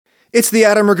It's the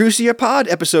Adam Ragusa Pod,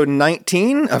 episode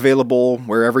 19, available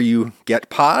wherever you get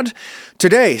pod.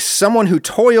 Today, someone who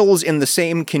toils in the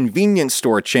same convenience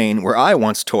store chain where I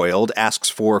once toiled asks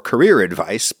for career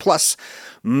advice, plus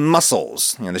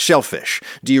mussels, the shellfish.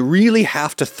 Do you really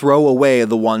have to throw away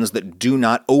the ones that do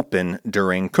not open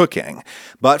during cooking?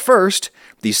 But first,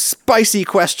 the spicy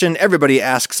question everybody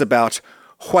asks about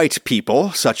white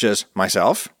people, such as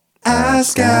myself.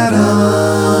 Ask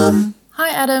Adam. Hi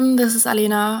Adam, this is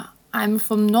Alina. I'm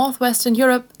from Northwestern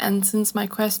Europe, and since my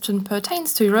question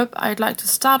pertains to Europe, I'd like to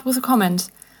start with a comment.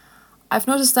 I've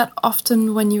noticed that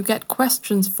often when you get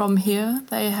questions from here,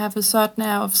 they have a certain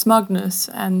air of smugness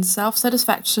and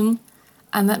self-satisfaction,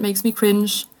 and that makes me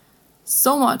cringe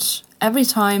so much every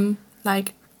time.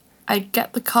 Like, I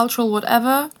get the cultural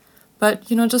whatever, but,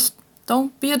 just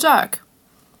don't be a jerk.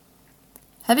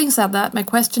 Having said that, my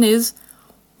question is,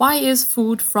 why is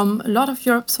food from a lot of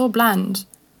Europe so bland?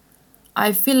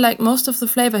 I feel like most of the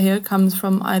flavor here comes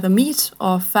from either meat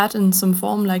or fat in some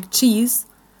form like cheese,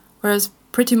 whereas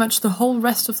pretty much the whole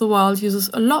rest of the world uses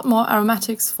a lot more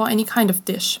aromatics for any kind of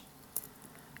dish.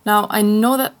 Now, I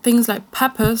know that things like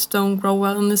peppers don't grow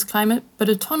well in this climate, but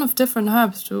a ton of different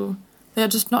herbs do. They are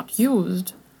just not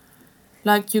used.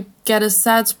 Like, you get a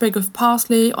sad sprig of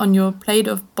parsley on your plate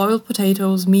of boiled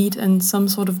potatoes, meat, and some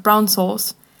sort of brown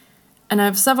sauce. And I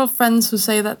have several friends who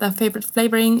say that their favorite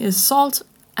flavoring is salt,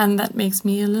 and that makes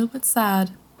me a little bit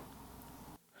sad.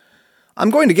 I'm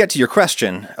going to get to your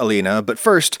question, Alina, but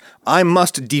first, I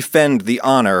must defend the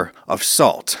honor of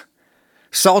salt.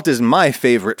 Salt is my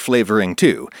favorite flavoring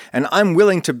too, and I'm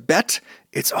willing to bet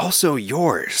it's also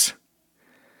yours.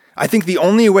 I think the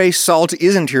only way salt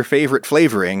isn't your favorite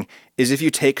flavoring is if you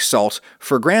take salt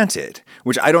for granted,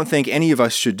 which I don't think any of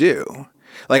us should do.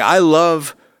 Like, I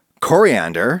love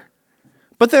coriander,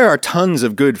 but there are tons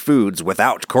of good foods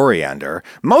without coriander.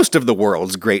 Most of the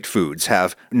world's great foods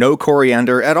have no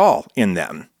coriander at all in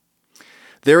them.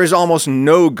 There is almost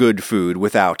no good food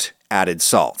without added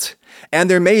salt. And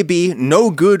there may be no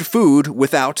good food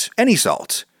without any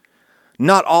salt.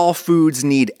 Not all foods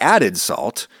need added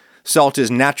salt. Salt is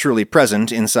naturally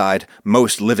present inside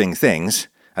most living things.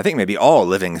 I think maybe all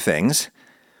living things.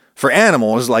 For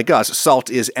animals like us,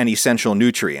 salt is an essential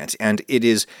nutrient, and it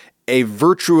is a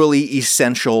virtually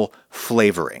essential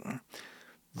flavoring.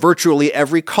 Virtually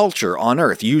every culture on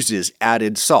Earth uses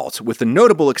added salt, with the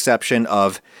notable exception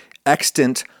of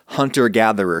extant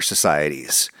hunter-gatherer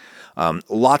societies.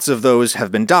 Lots of those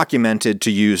have been documented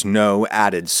to use no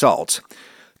added salt.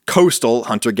 Coastal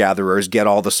hunter-gatherers get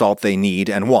all the salt they need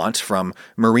and want from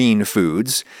marine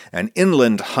foods, and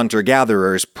inland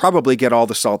hunter-gatherers probably get all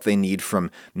the salt they need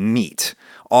from meat.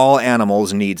 All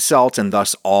animals need salt, and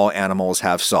thus all animals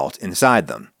have salt inside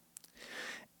them.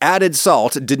 Added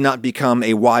salt did not become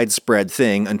a widespread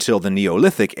thing until the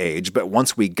Neolithic age, but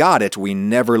once we got it, we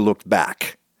never looked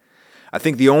back. I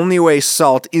think the only way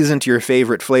salt isn't your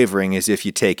favorite flavoring is if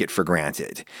you take it for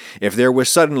granted. If there was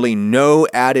suddenly no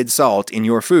added salt in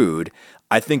your food,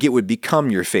 I think it would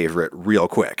become your favorite real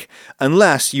quick,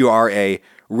 unless you are a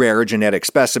rare genetic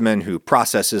specimen who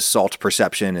processes salt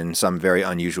perception in some very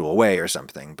unusual way or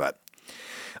something. But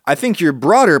I think your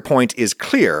broader point is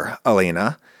clear,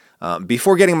 Alina.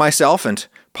 Before getting myself and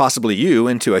possibly you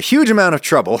into a huge amount of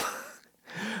trouble,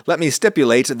 let me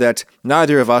stipulate that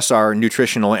neither of us are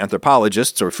nutritional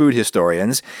anthropologists or food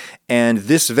historians, and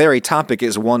this very topic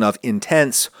is one of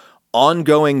intense,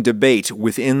 ongoing debate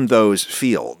within those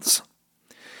fields.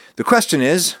 The question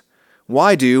is,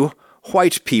 why do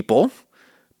white people,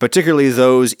 particularly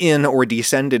those in or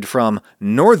descended from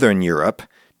Northern Europe,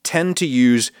 tend to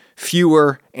use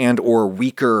fewer and or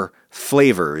weaker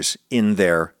flavors in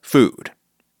their food?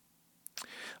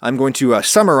 I'm going to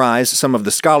summarize some of the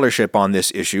scholarship on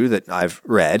this issue that I've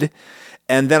read,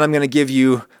 and then I'm going to give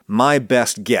you my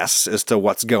best guess as to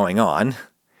what's going on.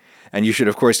 And you should,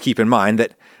 of course, keep in mind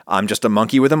that I'm just a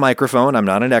monkey with a microphone. I'm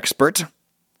not an expert.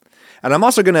 And I'm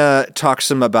also going to talk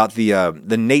some about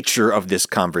the nature of this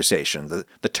conversation,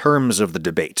 the terms of the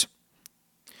debate.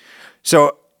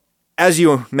 So, as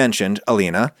you mentioned,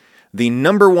 Alina, the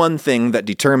number one thing that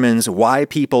determines why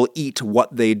people eat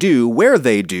what they do, where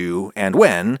they do, and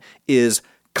when is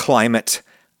climate,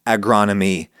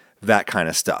 agronomy, that kind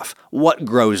of stuff. What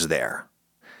grows there?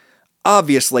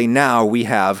 Obviously, now we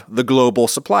have the global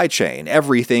supply chain.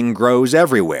 Everything grows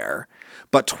everywhere.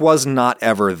 But 'twas not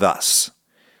ever thus.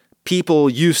 People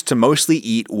used to mostly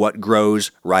eat what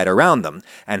grows right around them,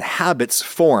 and habits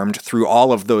formed through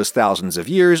all of those thousands of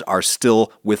years are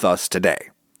still with us today.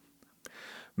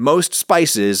 Most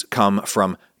spices come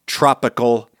from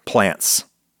tropical plants.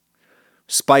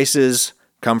 Spices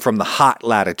come from the hot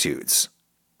latitudes.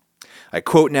 I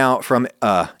quote now from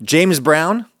James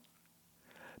Brown,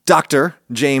 Dr.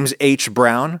 James H.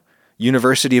 Brown,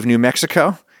 University of New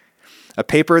Mexico, a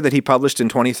paper that he published in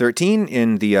 2013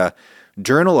 in the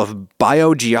Journal of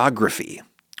Biogeography.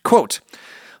 Quote,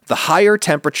 "The higher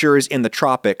temperatures in the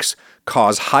tropics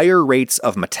cause higher rates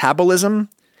of metabolism,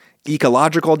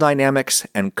 ecological dynamics,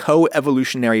 and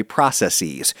co-evolutionary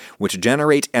processes, which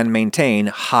generate and maintain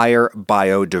higher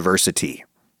biodiversity."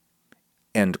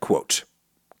 End quote.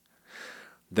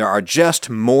 There are just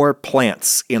more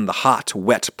plants in the hot,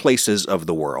 wet places of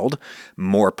the world.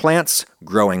 More plants,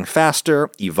 growing faster,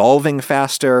 evolving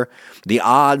faster. The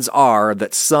odds are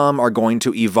that some are going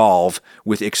to evolve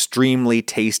with extremely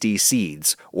tasty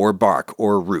seeds or bark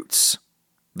or roots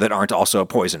that aren't also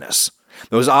poisonous.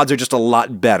 Those odds are just a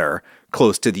lot better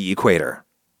close to the equator.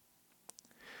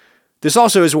 This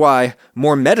also is why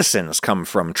more medicines come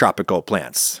from tropical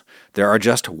plants. There are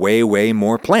just way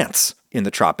more plants in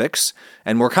the tropics,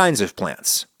 and more kinds of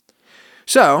plants.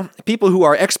 So, people who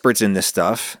are experts in this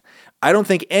stuff, I don't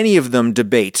think any of them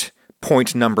debate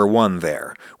point number one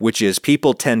there, which is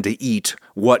people tend to eat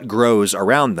what grows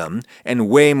around them, and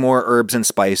way more herbs and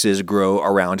spices grow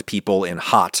around people in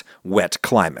hot, wet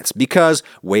climates, because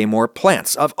way more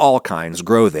plants of all kinds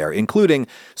grow there, including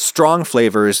strong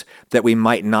flavors that we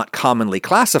might not commonly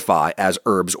classify as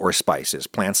herbs or spices,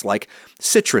 plants like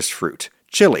citrus fruit,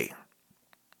 chili.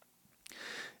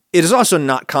 It is also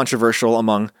not controversial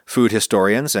among food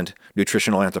historians and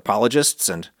nutritional anthropologists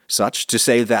and such to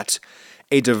say that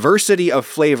a diversity of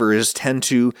flavors tend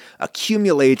to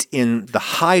accumulate in the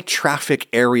high-traffic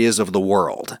areas of the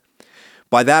world.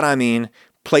 By that I mean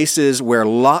places where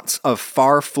lots of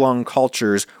far-flung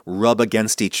cultures rub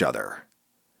against each other.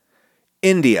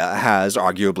 India has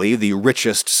arguably the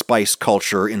richest spice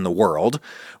culture in the world.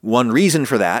 One reason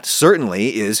for that,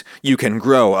 certainly, is you can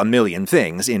grow a million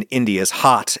things in India's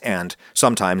hot and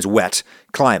sometimes wet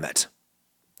climate.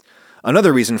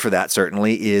 Another reason for that,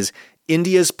 certainly, is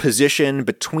India's position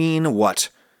between what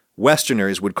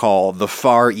Westerners would call the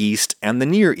Far East and the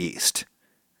Near East.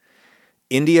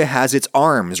 India has its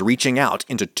arms reaching out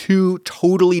into two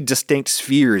totally distinct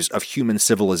spheres of human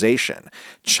civilization,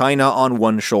 China on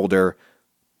one shoulder,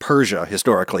 Persia,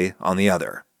 historically, on the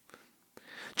other.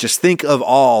 Just think of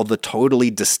all the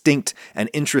totally distinct and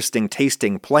interesting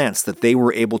tasting plants that they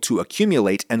were able to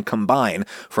accumulate and combine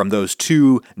from those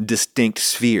two distinct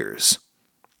spheres.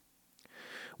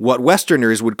 What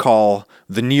Westerners would call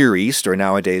the Near East, or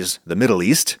nowadays the Middle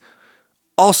East,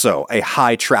 also a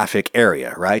high-traffic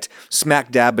area, right?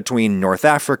 Smack dab between North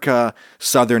Africa,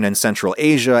 Southern and Central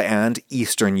Asia, and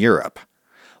Eastern Europe.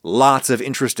 Lots of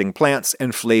interesting plants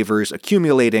and flavors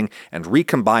accumulating and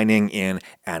recombining in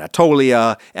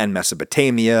Anatolia and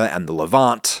Mesopotamia and the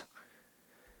Levant.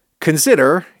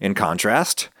 Consider, in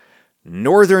contrast,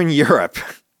 Northern Europe.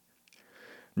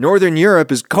 Northern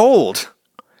Europe is cold,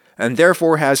 and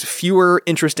therefore has fewer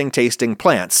interesting tasting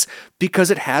plants because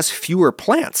it has fewer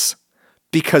plants,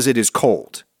 because it is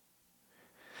cold.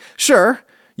 Sure,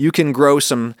 you can grow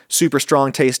some super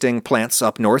strong tasting plants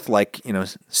up north like,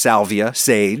 salvia,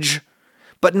 sage,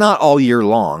 but not all year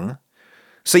long.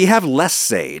 So you have less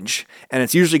sage, and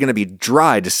it's usually going to be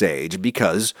dried sage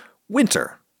because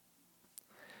winter.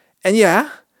 And yeah,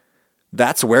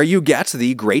 that's where you get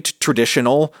the great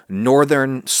traditional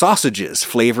northern sausages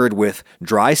flavored with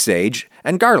dry sage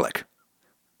and garlic.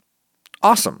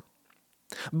 Awesome.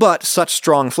 But such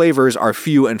strong flavors are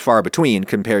few and far between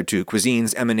compared to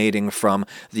cuisines emanating from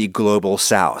the global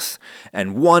south,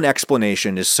 and one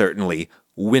explanation is certainly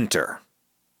winter.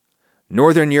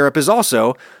 Northern Europe is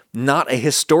also not a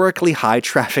historically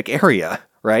high-traffic area,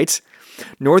 right?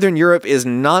 Northern Europe is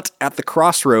not at the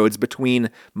crossroads between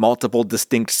multiple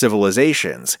distinct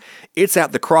civilizations. It's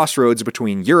at the crossroads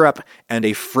between Europe and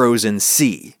a frozen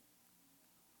sea.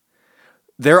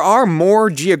 There are more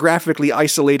geographically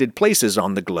isolated places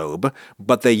on the globe,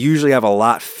 but they usually have a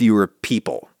lot fewer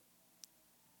people.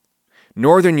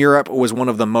 Northern Europe was one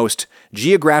of the most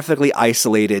geographically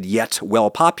isolated yet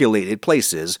well-populated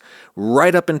places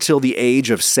right up until the age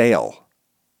of sail.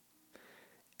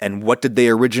 And what did they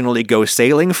originally go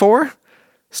sailing for?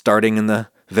 Starting in the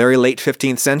very late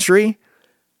 15th century?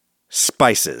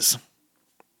 Spices.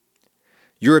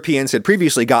 Europeans had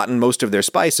previously gotten most of their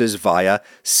spices via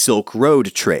Silk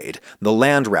Road trade, the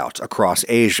land route across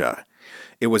Asia.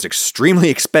 It was extremely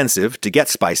expensive to get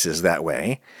spices that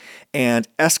way, and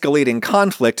escalating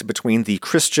conflict between the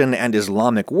Christian and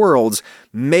Islamic worlds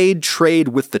made trade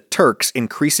with the Turks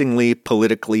increasingly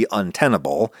politically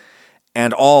untenable,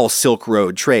 and all Silk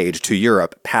Road trade to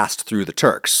Europe passed through the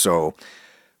Turks, so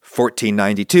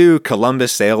 1492,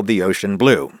 Columbus sailed the ocean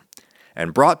blue,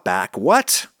 and brought back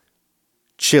what?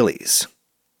 chilies.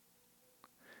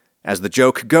 As the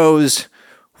joke goes,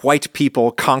 white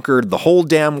people conquered the whole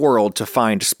damn world to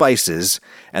find spices,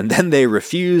 and then they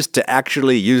refused to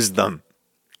actually use them.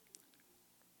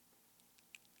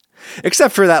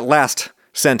 Except for that last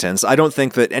sentence, I don't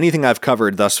think that anything I've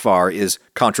covered thus far is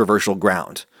controversial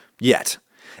ground. Yet.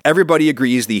 Everybody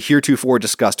agrees the heretofore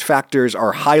discussed factors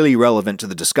are highly relevant to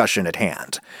the discussion at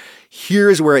hand.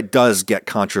 Here's where it does get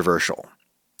controversial.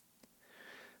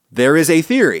 There is a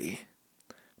theory,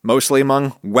 mostly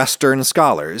among Western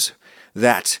scholars,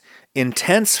 that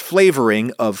intense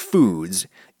flavoring of foods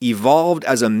evolved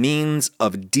as a means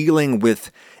of dealing with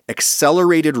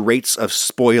accelerated rates of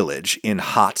spoilage in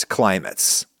hot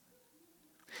climates.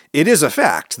 It is a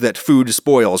fact that food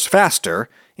spoils faster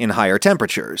in higher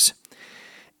temperatures.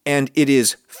 And it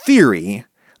is theory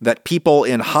that people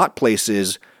in hot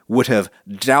places would have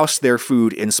doused their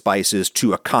food in spices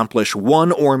to accomplish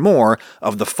one or more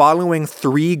of the following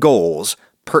three goals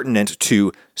pertinent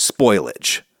to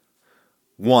spoilage.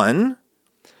 1.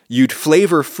 You'd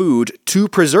flavor food to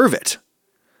preserve it.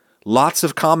 Lots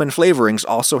of common flavorings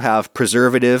also have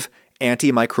preservative,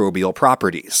 antimicrobial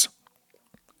properties.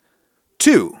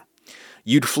 2.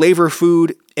 You'd flavor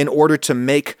food in order to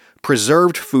make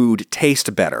preserved food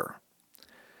taste better.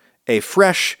 A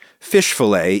fresh fish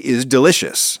fillet is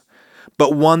delicious,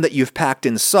 but one that you've packed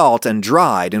in salt and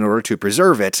dried in order to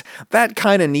preserve it, that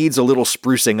kind of needs a little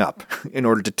sprucing up in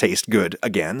order to taste good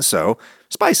again, so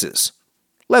spices,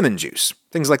 lemon juice,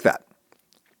 things like that.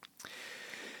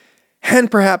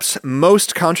 And perhaps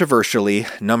most controversially,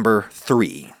 number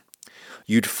 3.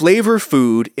 You'd flavor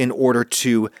food in order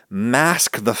to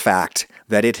mask the fact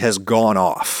that it has gone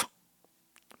off.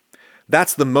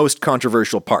 That's the most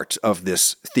controversial part of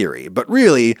this theory, but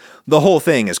really, the whole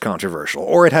thing is controversial,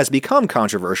 or it has become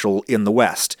controversial in the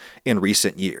West in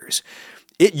recent years.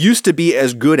 It used to be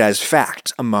as good as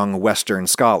fact among Western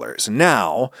scholars.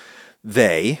 Now,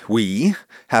 we,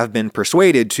 have been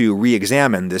persuaded to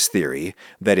re-examine this theory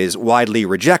that is widely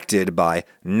rejected by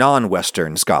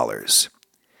non-Western scholars.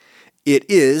 It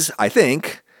is, I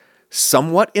think,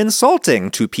 somewhat insulting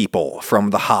to people from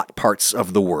the hot parts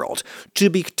of the world to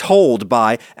be told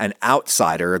by an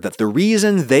outsider that the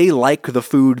reason they like the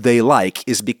food they like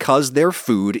is because their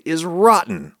food is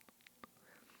rotten.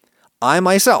 I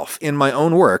myself, in my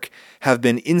own work, have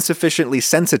been insufficiently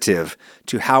sensitive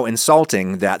to how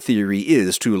insulting that theory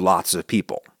is to lots of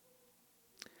people.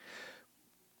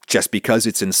 Just because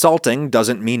it's insulting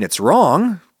doesn't mean it's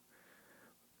wrong,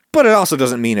 but it also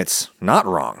doesn't mean it's not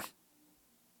wrong.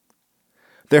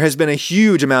 There has been a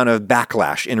huge amount of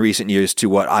backlash in recent years to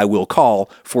what I will call,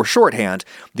 for shorthand,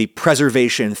 the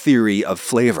preservation theory of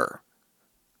flavor.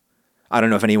 I don't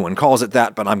know if anyone calls it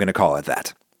that, but I'm going to call it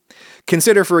that.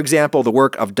 Consider, for example, the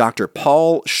work of Dr.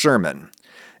 Paul Sherman,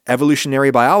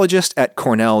 evolutionary biologist at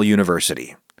Cornell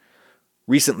University.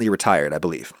 Recently retired, I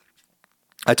believe.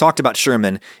 I talked about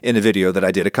Sherman in a video that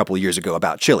I did a couple years ago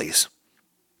about chilies.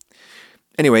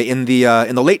 Anyway, in the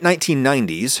late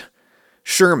 1990s,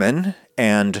 Sherman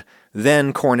and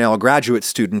then Cornell graduate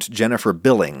student Jennifer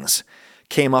Billings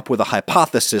came up with a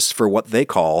hypothesis for what they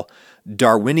call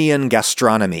Darwinian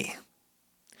gastronomy.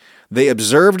 They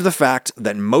observed the fact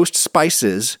that most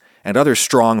spices and other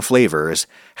strong flavors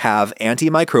have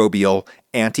antimicrobial,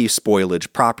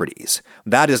 anti-spoilage properties.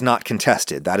 That is not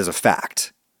contested. That is a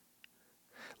fact.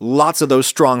 Lots of those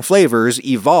strong flavors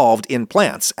evolved in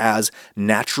plants as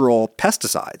natural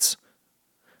pesticides.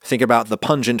 Think about the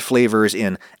pungent flavors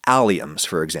in alliums,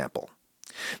 for example.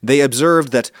 They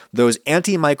observed that those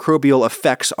antimicrobial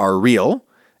effects are real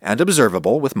and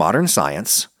observable with modern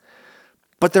science,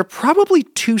 but they're probably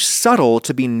too subtle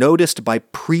to be noticed by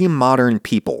pre-modern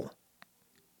people.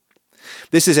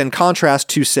 This is in contrast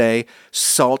to, say,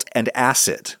 salt and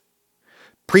acid.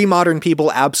 Pre-modern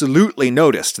people absolutely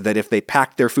noticed that if they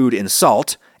packed their food in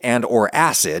salt and or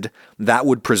acid, that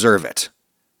would preserve it.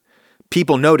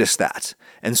 People noticed that,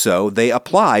 and so they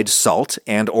applied salt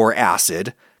and or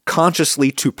acid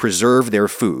consciously to preserve their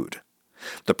food.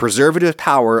 The preservative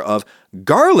power of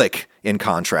garlic, in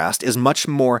contrast, is much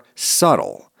more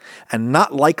subtle and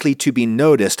not likely to be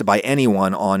noticed by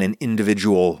anyone on an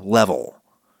individual level.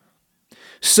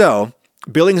 So,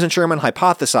 Billings and Sherman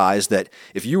hypothesized that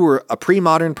if you were a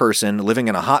pre-modern person living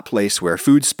in a hot place where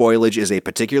food spoilage is a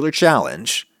particular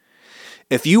challenge,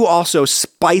 if you also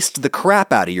spiced the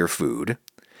crap out of your food,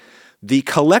 the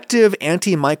collective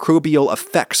antimicrobial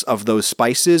effects of those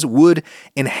spices would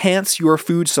enhance your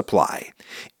food supply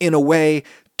in a way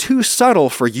too subtle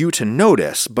for you to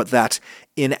notice, but that,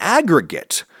 in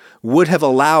aggregate, would have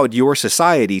allowed your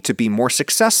society to be more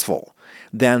successful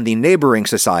than the neighboring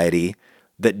society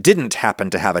that didn't happen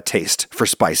to have a taste for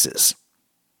spices.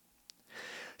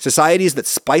 Societies that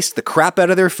spiced the crap out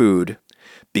of their food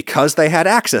because they had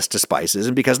access to spices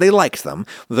and because they liked them,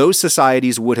 those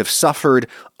societies would have suffered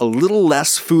a little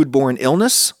less foodborne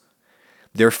illness,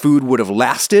 their food would have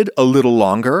lasted a little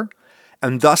longer,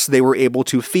 and thus they were able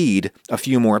to feed a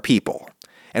few more people.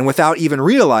 And without even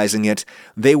realizing it,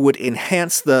 they would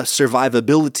enhance the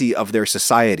survivability of their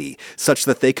society such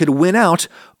that they could win out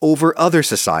over other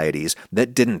societies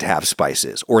that didn't have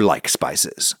spices or like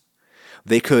spices.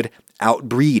 They could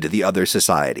outbreed the other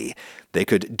society. They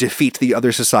could defeat the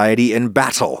other society in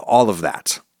battle, all of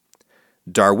that.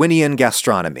 Darwinian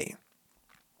gastronomy.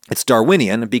 It's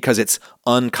Darwinian because it's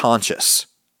unconscious,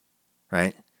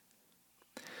 right?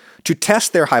 To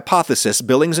test their hypothesis,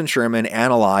 Billings and Sherman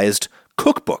analyzed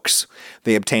cookbooks.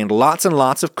 They obtained lots and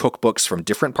lots of cookbooks from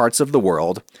different parts of the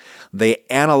world. They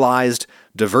analyzed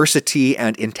diversity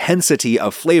and intensity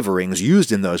of flavorings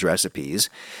used in those recipes,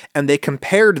 and they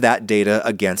compared that data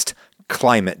against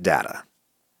climate data.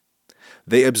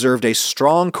 They observed a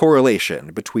strong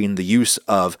correlation between the use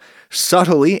of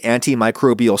subtly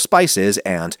antimicrobial spices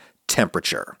and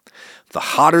temperature. The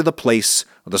hotter the place,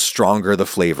 the stronger the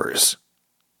flavors.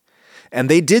 And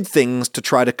they did things to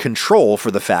try to control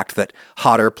for the fact that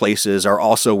hotter places are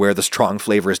also where the strong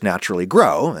flavors naturally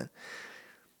grow.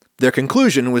 Their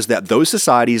conclusion was that those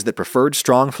societies that preferred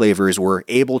strong flavors were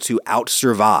able to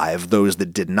outsurvive those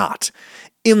that did not,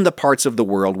 in the parts of the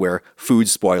world where food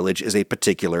spoilage is a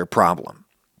particular problem.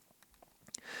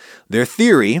 Their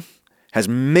theory has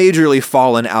majorly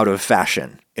fallen out of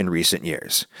fashion in recent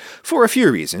years, for a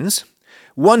few reasons.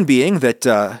 One being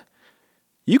that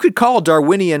you could call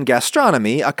Darwinian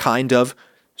gastronomy a kind of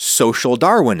social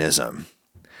Darwinism.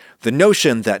 The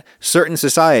notion that certain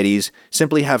societies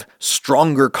simply have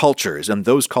stronger cultures and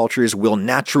those cultures will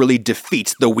naturally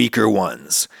defeat the weaker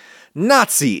ones.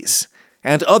 Nazis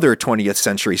and other 20th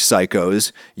century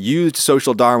psychos used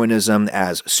social Darwinism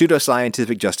as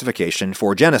pseudoscientific justification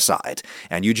for genocide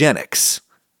and eugenics.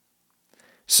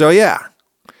 So yeah,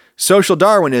 social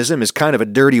Darwinism is kind of a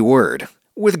dirty word,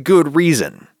 with good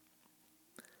reason.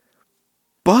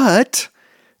 But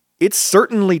it's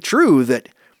certainly true that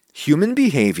human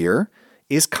behavior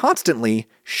is constantly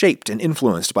shaped and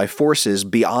influenced by forces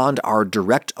beyond our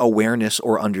direct awareness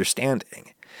or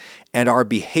understanding, and our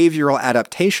behavioral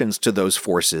adaptations to those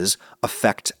forces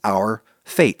affect our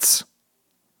fates.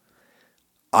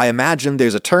 I imagine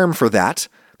there's a term for that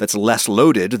that's less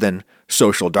loaded than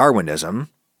social Darwinism,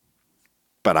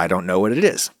 but I don't know what it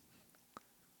is.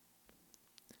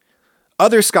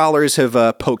 Other scholars have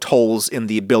poked holes in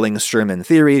the Billings-Sherman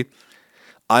theory.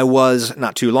 I was,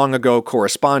 not too long ago,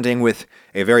 corresponding with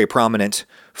a very prominent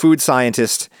food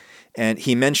scientist, and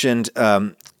he mentioned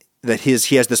that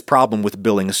he has this problem with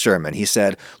Billings-Sherman. He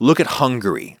said, look at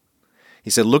Hungary. He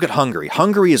said, look at Hungary.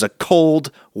 Hungary is a cold,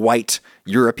 white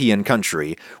European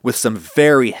country with some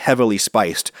very heavily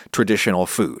spiced traditional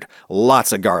food.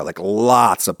 Lots of garlic,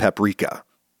 lots of paprika.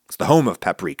 It's the home of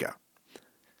paprika.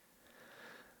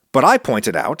 But I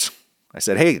pointed out, I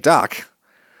said, hey, Doc,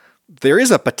 there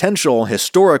is a potential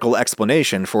historical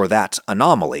explanation for that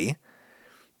anomaly,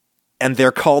 and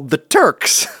they're called the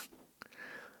Turks.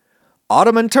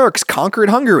 Ottoman Turks conquered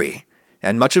Hungary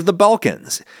and much of the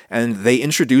Balkans, and they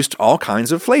introduced all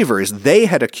kinds of flavors they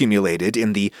had accumulated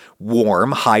in the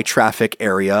warm, high-traffic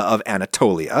area of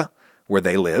Anatolia, where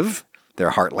they live,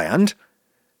 their heartland.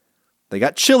 They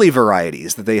got chili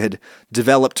varieties that they had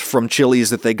developed from chilies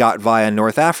that they got via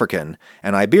North African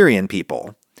and Iberian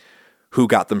people, who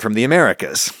got them from the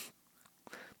Americas.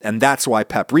 And that's why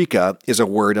paprika is a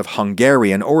word of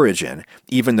Hungarian origin,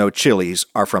 even though chilies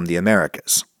are from the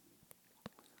Americas.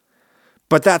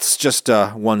 But that's just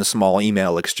one small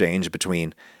email exchange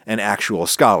between an actual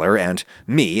scholar and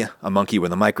me, a monkey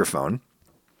with a microphone.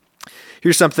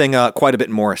 Here's something quite a bit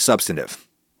more substantive.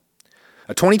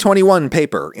 A 2021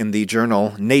 paper in the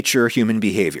journal Nature Human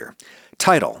Behavior.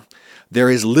 Title: There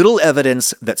is little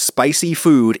evidence that spicy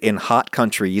food in hot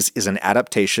countries is an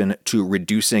adaptation to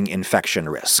reducing infection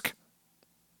risk.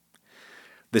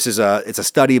 It's a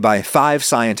study by 5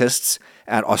 scientists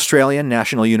at Australian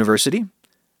National University,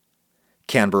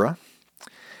 Canberra,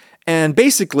 and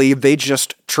basically they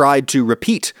just tried to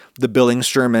repeat the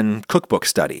Billings-Sherman cookbook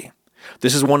study.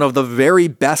 This is one of the very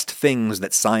best things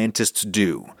that scientists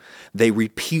do. They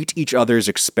repeat each other's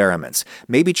experiments,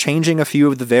 maybe changing a few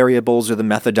of the variables or the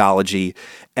methodology,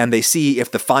 and they see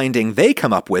if the finding they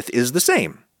come up with is the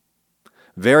same.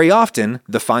 Very often,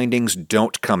 the findings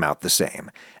don't come out the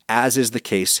same, as is the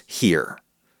case here.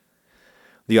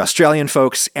 The Australian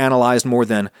folks analyzed more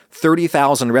than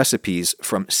 30,000 recipes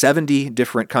from 70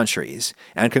 different countries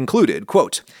and concluded,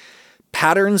 quote,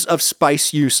 patterns of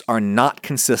spice use are not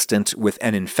consistent with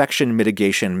an infection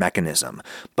mitigation mechanism,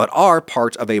 but are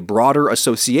part of a broader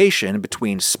association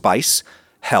between spice,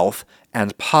 health,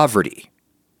 and poverty.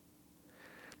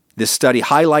 This study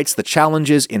highlights the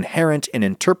challenges inherent in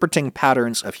interpreting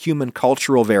patterns of human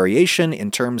cultural variation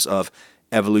in terms of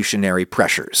evolutionary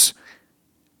pressures.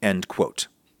 End quote.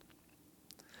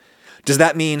 Does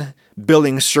that mean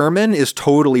Billings Sherman is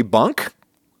totally bunk?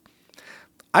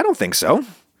 I don't think so.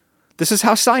 This is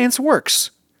how science works.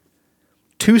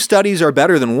 2 studies are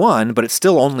better than 1, but it's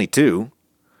still only 2.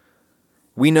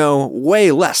 We know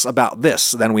way less about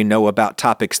this than we know about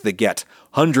topics that get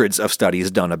hundreds of studies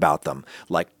done about them,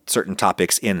 like certain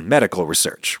topics in medical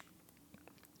research.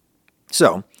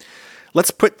 So, let's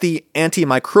put the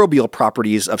antimicrobial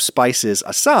properties of spices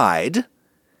aside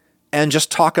and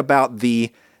just talk about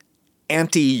the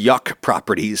anti-yuck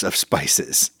properties of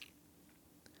spices.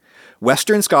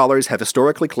 Western scholars have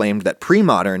historically claimed that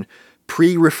pre-modern,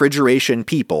 pre-refrigeration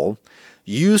people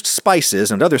used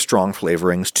spices and other strong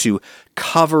flavorings to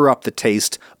cover up the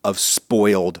taste of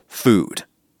spoiled food.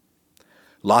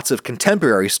 Lots of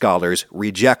contemporary scholars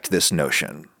reject this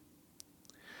notion.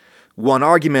 One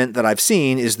argument that I've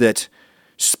seen is that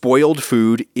spoiled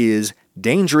food is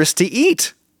dangerous to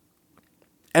eat.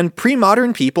 And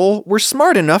pre-modern people were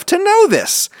smart enough to know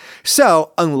this.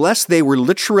 So, unless they were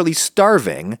literally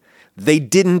starving, they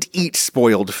didn't eat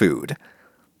spoiled food.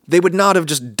 They would not have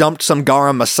just dumped some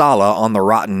garam masala on the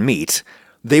rotten meat.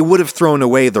 They would have thrown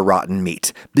away the rotten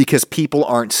meat, because people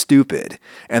aren't stupid,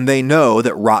 and they know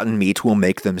that rotten meat will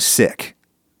make them sick.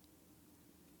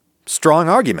 Strong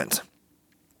argument.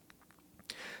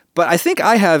 But I think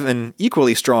I have an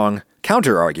equally strong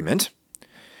counter-argument,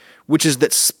 which is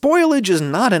that spoilage is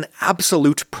not an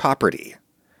absolute property.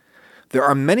 There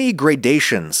are many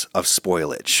gradations of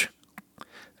spoilage.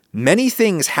 Many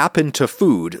things happen to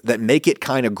food that make it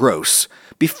kind of gross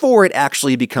before it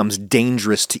actually becomes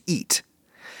dangerous to eat.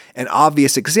 An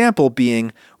obvious example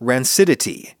being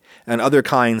rancidity and other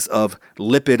kinds of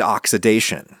lipid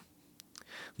oxidation.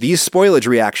 These spoilage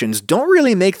reactions don't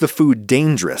really make the food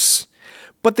dangerous,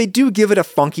 but they do give it a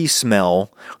funky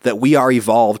smell that we are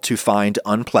evolved to find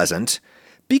unpleasant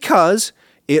because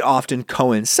it often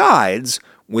coincides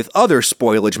with other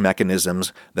spoilage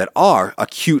mechanisms that are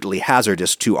acutely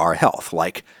hazardous to our health,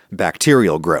 like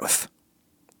bacterial growth.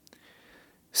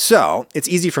 So, it's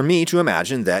easy for me to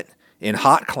imagine that in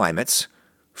hot climates,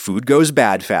 food goes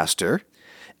bad faster,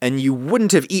 and you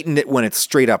wouldn't have eaten it when it's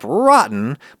straight up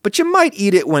rotten, but you might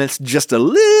eat it when it's just a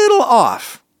little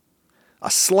off.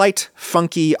 A slight,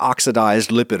 funky, oxidized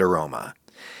lipid aroma.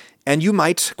 And you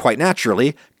might, quite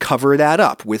naturally, cover that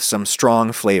up with some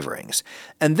strong flavorings.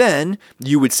 And then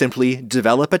you would simply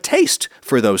develop a taste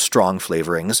for those strong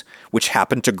flavorings, which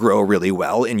happen to grow really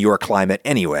well in your climate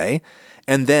anyway,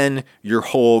 and then your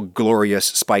whole glorious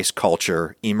spice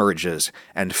culture emerges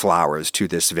and flowers to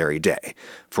this very day,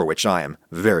 for which I am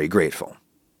very grateful.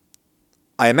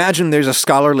 I imagine there's a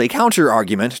scholarly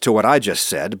counter-argument to what I just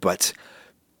said, but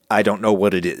I don't know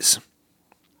what it is.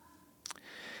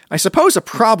 I suppose a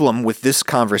problem with this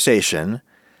conversation,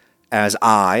 as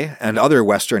I and other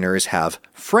Westerners have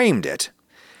framed it,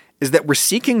 is that we're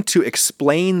seeking to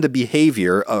explain the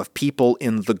behavior of people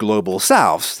in the global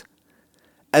South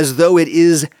as though it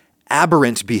is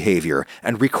aberrant behavior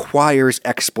and requires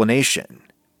explanation,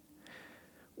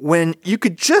 when you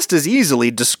could just as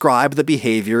easily describe the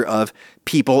behavior of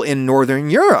people in Northern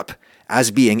Europe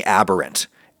as being aberrant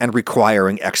and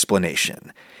requiring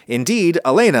explanation. Indeed,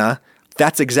 Elena,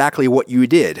 that's exactly what you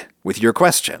did with your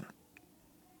question.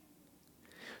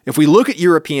 If we look at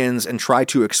Europeans and try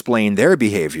to explain their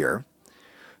behavior,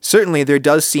 certainly there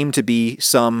does seem to be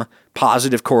some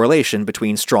positive correlation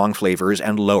between strong flavors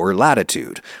and lower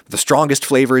latitude. The strongest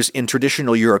flavors in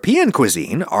traditional European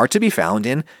cuisine are to be found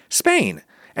in Spain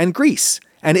and Greece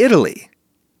and Italy.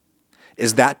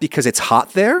 Is that because it's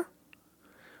hot there?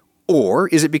 Or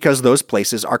is it because those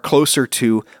places are closer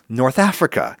to North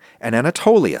Africa and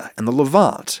Anatolia and the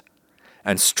Levant,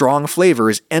 and strong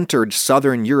flavors entered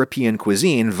southern European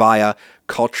cuisine via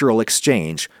cultural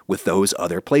exchange with those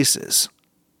other places?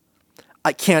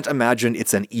 I can't imagine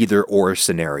it's an either-or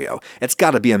scenario. It's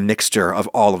got to be a mixture of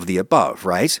all of the above,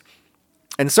 right?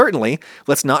 And certainly,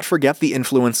 let's not forget the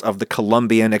influence of the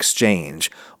Columbian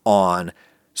exchange on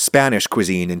Spanish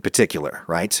cuisine in particular,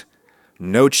 right?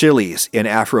 No chilies in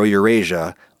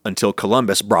Afro-Eurasia until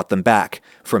Columbus brought them back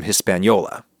from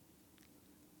Hispaniola.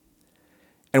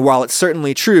 And while it's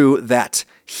certainly true that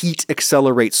heat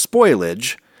accelerates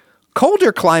spoilage,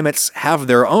 Colder climates have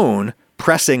their own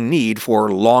pressing need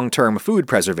for long-term food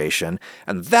preservation,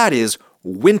 and that is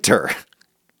winter.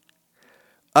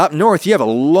 Up north, you have a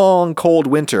long, cold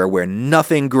winter where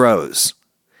nothing grows.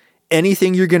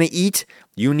 Anything you're going to eat,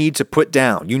 you need to put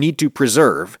down, you need to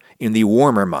preserve in the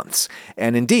warmer months.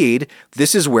 And indeed,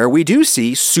 this is where we do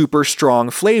see super strong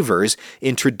flavors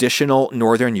in traditional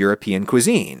Northern European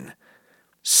cuisine.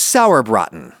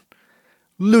 Sauerbraten,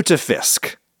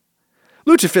 lutefisk.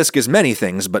 Lutefisk is many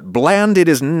things, but bland it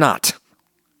is not.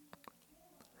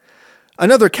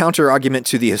 Another counter-argument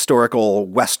to the historical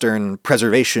Western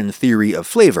preservation theory of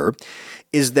flavor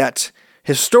is that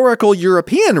historical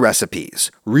European recipes,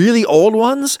 really old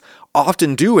ones,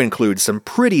 often do include some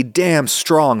pretty damn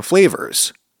strong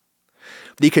flavors.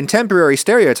 The contemporary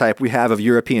stereotype we have of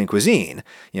European cuisine,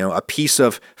 a piece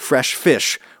of fresh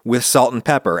fish with salt and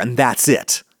pepper, and that's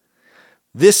it.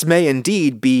 This may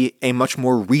indeed be a much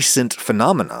more recent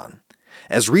phenomenon,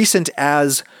 as recent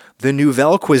as the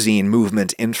Nouvelle Cuisine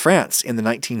movement in France in the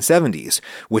 1970s,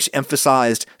 which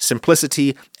emphasized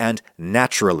simplicity and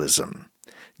naturalism.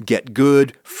 Get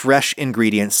good, fresh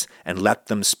ingredients and let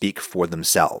them speak for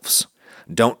themselves.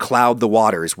 Don't cloud the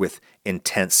waters with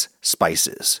intense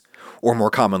spices, or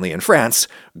more commonly in France,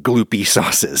 gloopy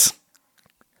sauces.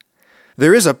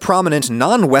 There is a prominent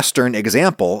non-Western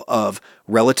example of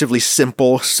relatively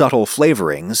simple, subtle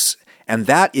flavorings, and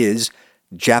that is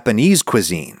Japanese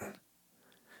cuisine.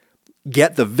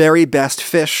 Get the very best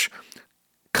fish,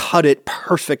 cut it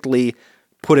perfectly,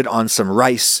 put it on some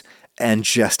rice, and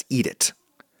just eat it.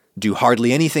 Do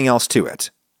hardly anything else to it.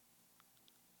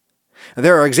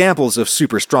 There are examples of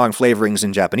super strong flavorings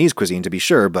in Japanese cuisine, to be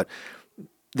sure, but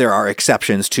there are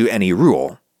exceptions to any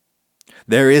rule.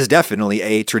 There is definitely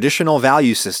a traditional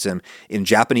value system in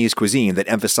Japanese cuisine that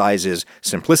emphasizes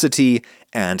simplicity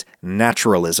and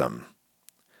naturalism.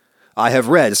 I have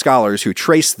read scholars who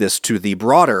trace this to the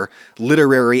broader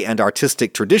literary and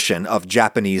artistic tradition of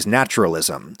Japanese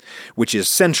naturalism, which is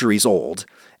centuries old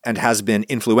and has been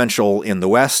influential in the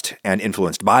West and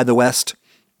influenced by the West.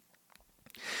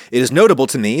 It is notable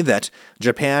to me that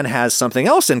Japan has something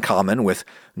else in common with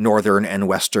Northern and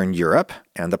Western Europe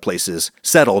and the places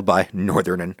settled by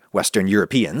Northern and Western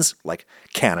Europeans, like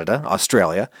Canada,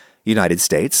 Australia, United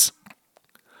States.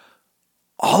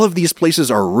 All of these places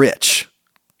are rich,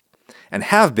 and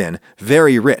have been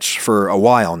very rich for a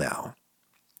while now.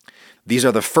 These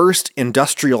are the first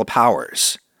industrial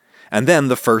powers, and then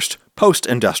the first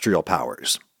post-industrial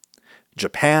powers.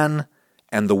 Japan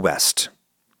and the West.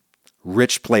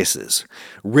 Rich places.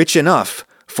 Rich enough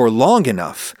for long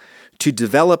enough to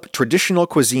develop traditional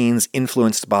cuisines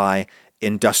influenced by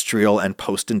industrial and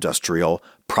post-industrial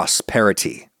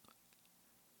prosperity.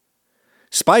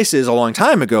 Spices, a long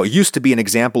time ago, used to be an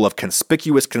example of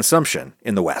conspicuous consumption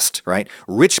in the West, right?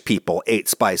 Rich people ate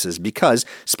spices because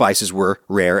spices were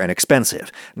rare and expensive.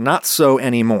 Not so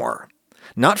anymore.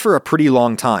 Not for a pretty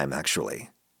long time, actually.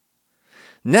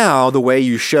 Now, the way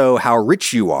you show how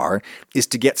rich you are is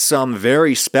to get some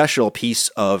very special piece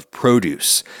of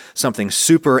produce, something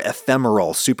super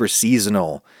ephemeral, super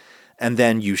seasonal, and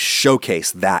then you showcase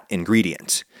that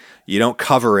ingredient. You don't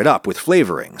cover it up with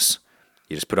flavorings.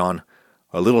 You just put on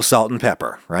a little salt and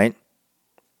pepper, right?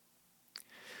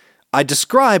 I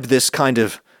describe this kind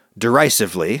of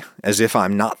derisively, as if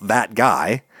I'm not that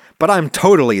guy, but I'm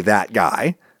totally that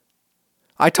guy.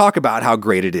 I talk about how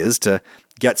great it is to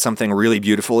get something really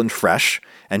beautiful and fresh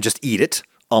and just eat it,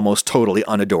 almost totally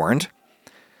unadorned.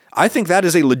 I think that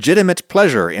is a legitimate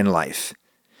pleasure in life.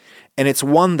 And it's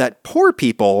one that poor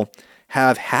people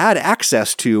have had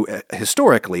access to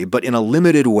historically, but in a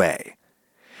limited way.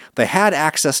 They had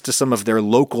access to some of their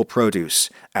local produce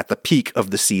at the peak of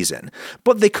the season,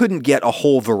 but they couldn't get a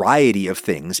whole variety of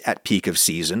things at peak of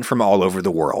season from all over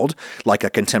the world, like a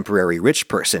contemporary rich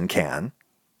person can.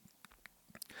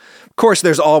 Of course,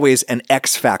 there's always an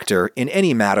X factor in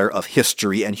any matter of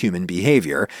history and human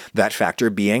behavior, that factor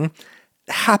being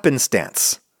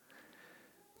happenstance.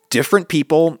 Different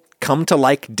people come to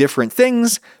like different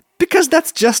things because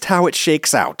that's just how it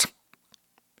shakes out.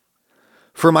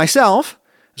 For myself,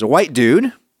 as a white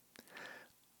dude,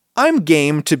 I'm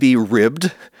game to be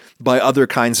ribbed by other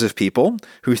kinds of people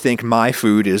who think my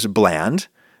food is bland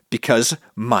because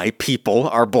my people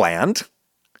are bland.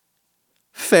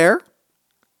 Fair.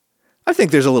 I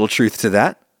think there's a little truth to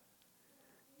that,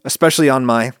 especially on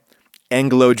my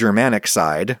Anglo-Germanic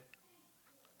side.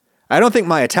 I don't think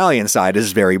my Italian side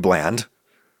is very bland.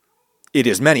 It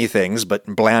is many things, but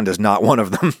bland is not one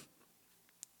of them.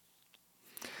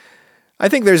 I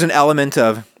think there's an element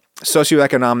of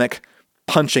socioeconomic,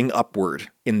 punching upward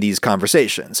in these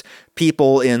conversations.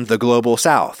 People in the global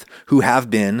south who have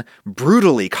been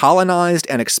brutally colonized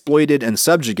and exploited and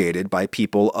subjugated by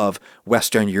people of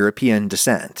Western European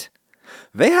descent.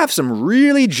 They have some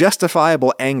really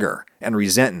justifiable anger and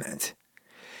resentment.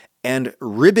 And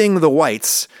ribbing the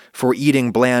whites for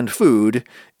eating bland food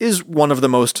is one of the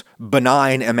most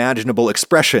benign imaginable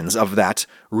expressions of that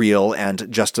real and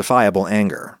justifiable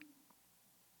anger.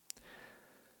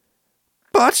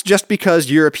 But just because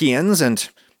Europeans and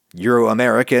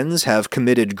Euro-Americans have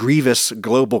committed grievous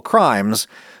global crimes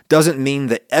doesn't mean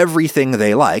that everything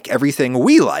they like, everything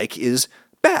we like, is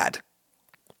bad.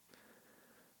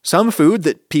 Some food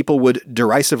that people would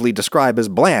derisively describe as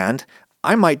bland,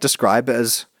 I might describe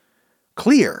as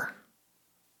clear,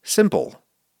 simple,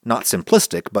 not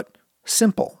simplistic, but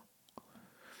simple.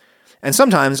 And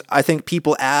sometimes I think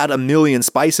people add a million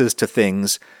spices to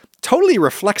things totally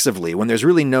reflexively when there's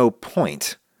really no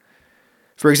point.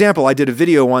 For example, I did a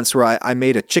video once where I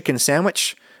made a chicken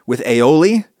sandwich with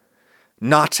aioli,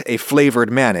 not a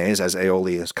flavored mayonnaise, as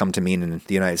aioli has come to mean in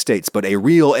the United States, but a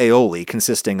real aioli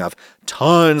consisting of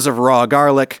tons of raw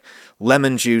garlic,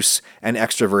 lemon juice, and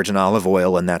extra virgin olive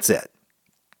oil, and that's it.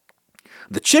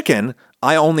 The chicken,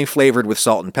 I only flavored with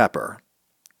salt and pepper.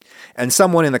 And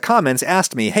someone in the comments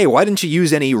asked me, hey, why didn't you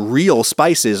use any real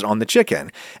spices on the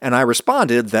chicken? And I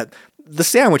responded that the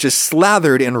sandwich is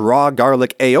slathered in raw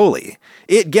garlic aioli.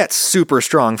 It gets super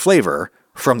strong flavor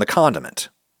from the condiment.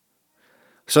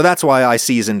 So that's why I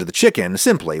seasoned the chicken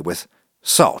simply with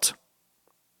salt.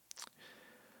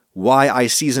 Why I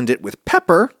seasoned it with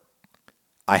pepper,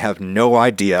 I have no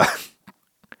idea.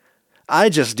 I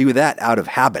just do that out of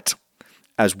habit,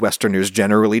 as Westerners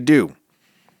generally do.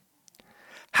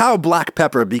 How black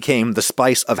pepper became the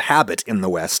spice of habit in the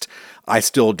West, I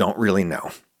still don't really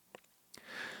know.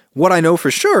 What I know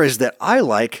for sure is that I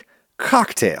like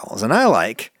cocktails, and I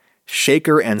like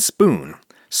Shaker and Spoon,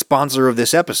 sponsor of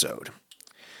this episode.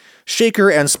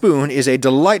 Shaker and Spoon is a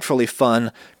delightfully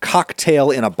fun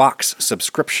cocktail-in-a-box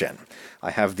subscription.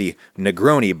 I have the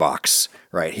Negroni box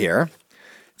right here.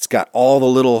 It's got all the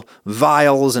little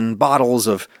vials and bottles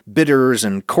of bitters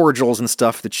and cordials and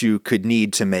stuff that you could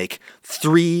need to make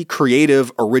 3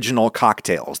 creative original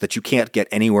cocktails that you can't get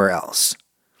anywhere else.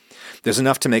 There's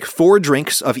enough to make 4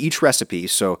 drinks of each recipe,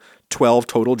 so 12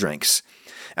 total drinks.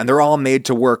 And they're all made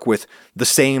to work with the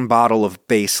same bottle of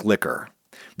base liquor.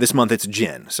 This month it's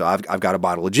gin, so I've got a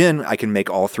bottle of gin. I can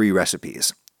make all 3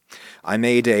 recipes. I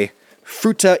made a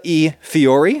Frutta e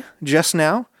Fiori just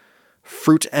now,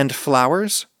 fruit and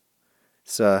flowers.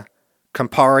 It's a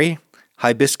Campari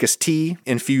hibiscus tea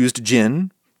infused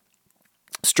gin,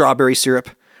 strawberry syrup,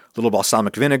 a little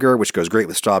balsamic vinegar, which goes great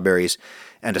with strawberries,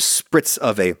 and a spritz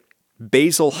of a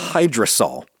basil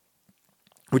hydrosol,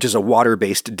 which is a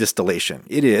water-based distillation.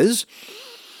 It is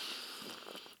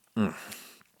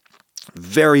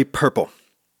very purple.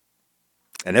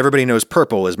 And everybody knows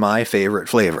purple is my favorite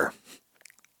flavor.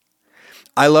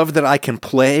 I love that I can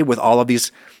play with all of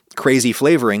these crazy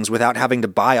flavorings without having to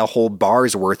buy a whole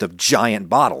bar's worth of giant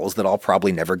bottles that I'll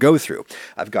probably never go through.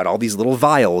 I've got all these little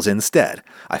vials instead.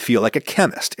 I feel like a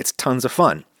chemist. It's tons of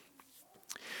fun.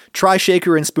 Try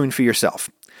Shaker and Spoon for yourself.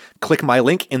 Click my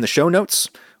link in the show notes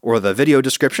or the video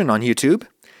description on YouTube,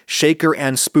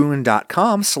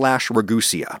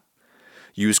 shakerandspoon.com/Ragusia.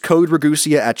 Use code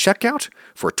Ragusia at checkout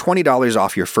for $20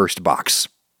 off your first box.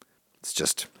 It's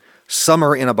just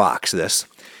summer in a box, this.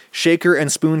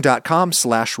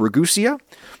 shakerandspoon.com/Ragusia.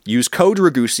 Use code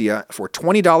Ragusia for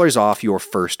 $20 off your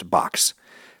first box.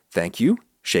 Thank you,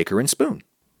 Shaker and Spoon.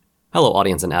 Hello,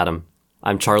 audience and Adam.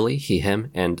 I'm Charlie, he,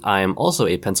 him, and I am also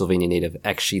a Pennsylvania native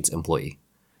X-Sheets employee.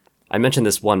 I mentioned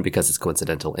this, 1, because it's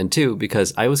coincidental, and 2,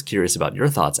 because I was curious about your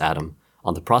thoughts, Adam,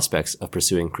 on the prospects of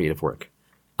pursuing creative work.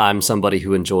 I'm somebody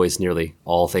who enjoys nearly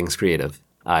all things creative.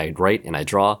 I write and I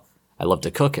draw. I love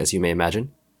to cook, as you may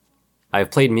imagine.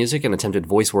 I've played music and attempted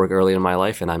voice work early in my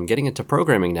life, and I'm getting into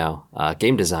programming now,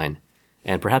 game design,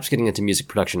 and perhaps getting into music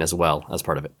production as well as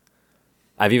part of it.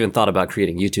 I've even thought about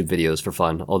creating YouTube videos for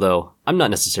fun, although I'm not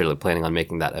necessarily planning on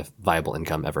making that a viable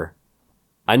income ever.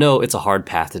 I know it's a hard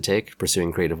path to take,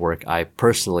 pursuing creative work. I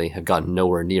personally have gotten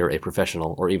nowhere near a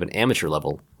professional or even amateur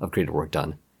level of creative work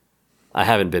done. I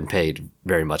haven't been paid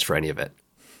very much for any of it,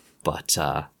 but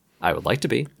I would like to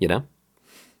be, you know?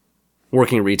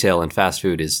 Working retail and fast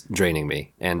food is draining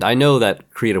me, and I know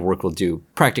that creative work will do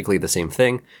practically the same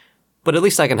thing, but at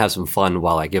least I can have some fun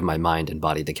while I give my mind and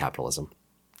body to capitalism.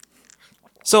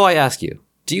 So I ask you,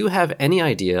 do you have any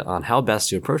idea on how best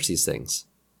to approach these things?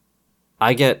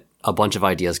 I get a bunch of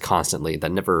ideas constantly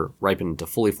that never ripen into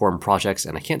fully formed projects,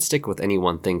 and I can't stick with any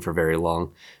one thing for very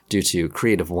long due to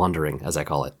creative wandering, as I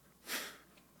call it.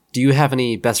 Do you have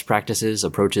any best practices,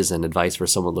 approaches, and advice for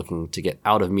someone looking to get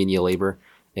out of menial labor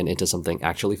and into something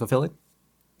actually fulfilling?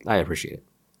 I appreciate it.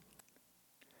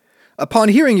 Upon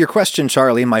hearing your question,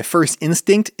 Charlie, my first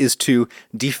instinct is to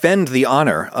defend the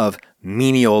honor of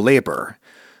menial labor.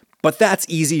 But that's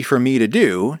easy for me to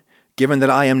do, given that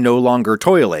I am no longer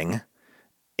toiling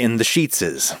in the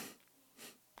sheetses.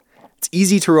 It's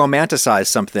easy to romanticize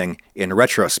something in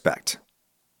retrospect.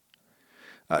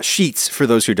 Sheetz, for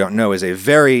those who don't know, is a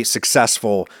very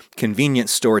successful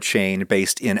convenience store chain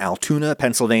based in Altoona,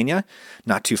 Pennsylvania,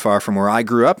 not too far from where I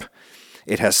grew up.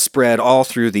 It has spread all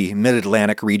through the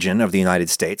mid-Atlantic region of the United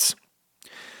States.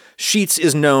 Sheetz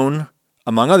is known,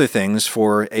 among other things,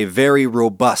 for a very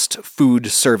robust food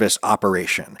service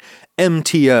operation.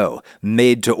 MTO,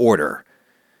 made to order.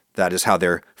 That is how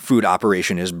their food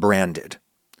operation is branded.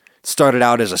 Started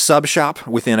out as a sub shop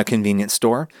within a convenience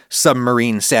store,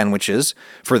 submarine sandwiches,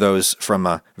 for those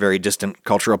from very distant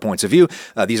cultural points of view.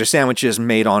 These are sandwiches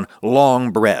made on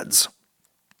long breads,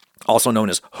 also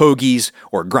known as hoagies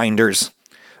or grinders,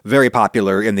 very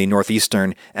popular in the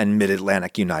northeastern and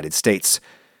mid-Atlantic United States,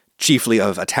 chiefly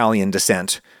of Italian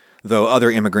descent, though other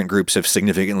immigrant groups have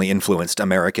significantly influenced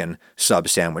American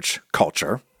sub-sandwich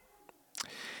culture.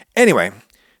 Anyway,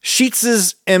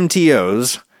 Sheetz's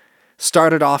MTOs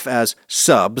started off as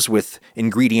subs with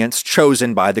ingredients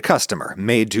chosen by the customer,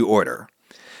 made to order.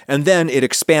 And then it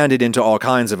expanded into all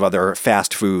kinds of other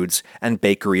fast foods and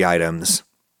bakery items.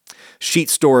 Sheetz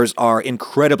stores are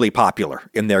incredibly popular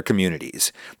in their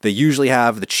communities. They usually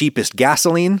have the cheapest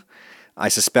gasoline. I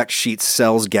suspect Sheetz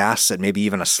sells gas at maybe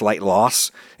even a slight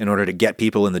loss in order to get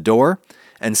people in the door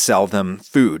and sell them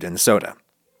food and soda.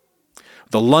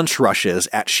 The lunch rushes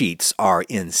at Sheetz are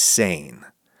insane.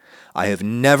 I have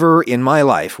never in my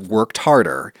life worked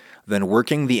harder than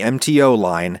working the MTO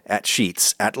line at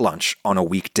Sheetz at lunch on a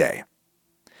weekday.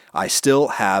 I still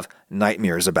have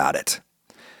nightmares about it.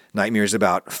 Nightmares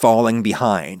about falling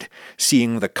behind,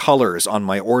 seeing the colors on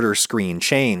my order screen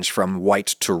change from white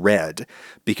to red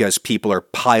because people are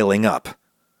piling up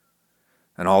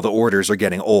and all the orders are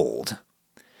getting old.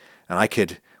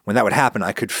 And when that would happen,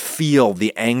 I could feel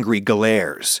the angry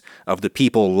glares of the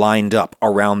people lined up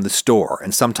around the store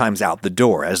and sometimes out the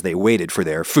door as they waited for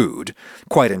their food,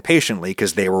 quite impatiently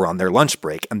because they were on their lunch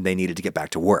break and they needed to get back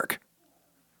to work.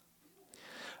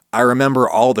 I remember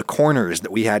all the corners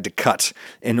that we had to cut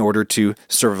in order to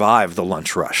survive the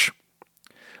lunch rush.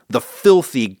 The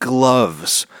filthy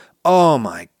gloves. Oh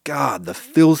my God, the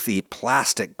filthy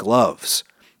plastic gloves.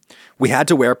 We had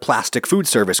to wear plastic food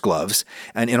service gloves,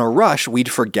 and in a rush,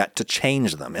 we'd forget to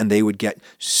change them, and they would get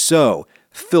so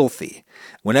filthy.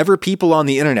 Whenever people on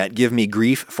the internet give me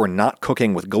grief for not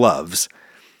cooking with gloves,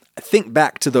 I think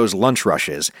back to those lunch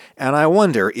rushes, and I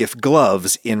wonder if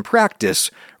gloves, in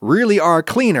practice, really are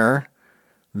cleaner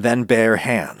than bare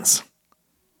hands.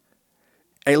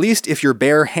 At least if your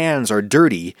bare hands are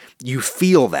dirty, you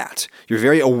feel that. You're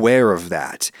very aware of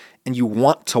that, and you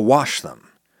want to wash them.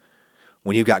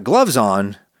 When you've got gloves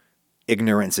on,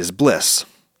 ignorance is bliss.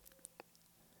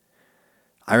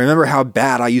 I remember how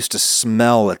bad I used to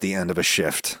smell at the end of a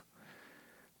shift.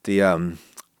 The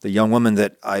young woman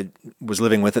that I was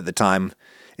living with at the time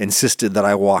insisted that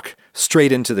I walk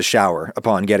straight into the shower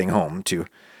upon getting home to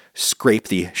scrape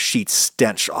the sheet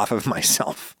stench off of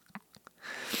myself.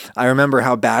 I remember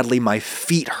how badly my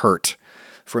feet hurt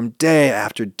from day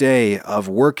after day of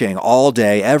working all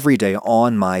day, every day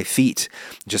on my feet.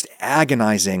 Just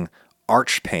agonizing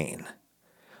arch pain.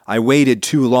 I waited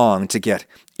too long to get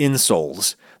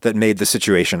insoles that made the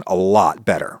situation a lot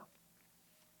better.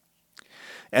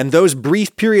 And those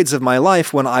brief periods of my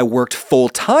life when I worked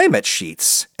full-time at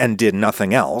Sheetz and did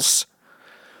nothing else,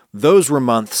 those were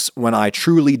months when I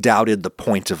truly doubted the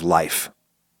point of life.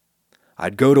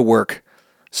 I'd go to work,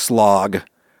 slog,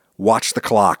 watch the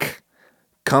clock,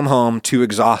 come home too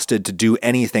exhausted to do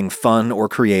anything fun or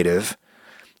creative,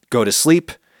 go to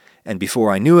sleep, and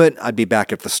before I knew it, I'd be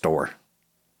back at the store.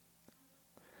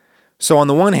 So on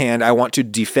the one hand, I want to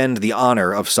defend the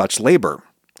honor of such labor.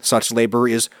 Such labor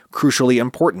is crucially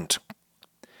important.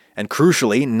 And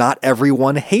crucially, not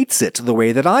everyone hates it the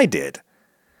way that I did.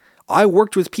 I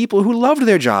worked with people who loved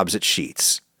their jobs at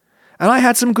Sheetz, and I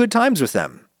had some good times with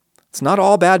them. It's not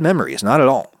all bad memories, not at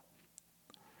all.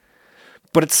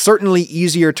 But it's certainly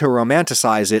easier to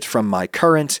romanticize it from my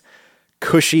current,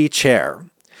 cushy chair,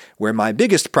 where my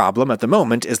biggest problem at the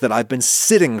moment is that I've been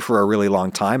sitting for a really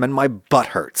long time and my butt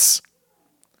hurts.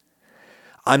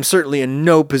 I'm certainly in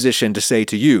no position to say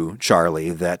to you, Charlie,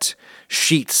 that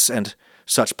Sheetz and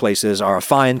such places are a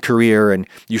fine career and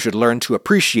you should learn to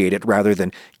appreciate it rather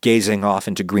than gazing off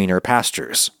into greener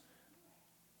pastures.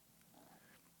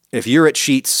 If you're at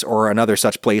Sheets or another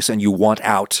such place and you want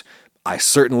out, I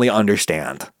certainly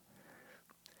understand.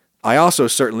 I also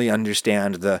certainly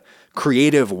understand the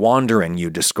creative wandering you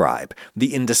describe,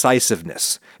 the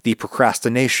indecisiveness, the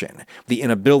procrastination, the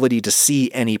inability to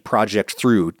see any project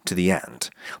through to the end.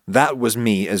 That was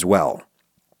me as well.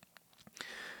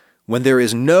 When there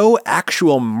is no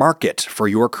actual market for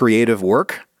your creative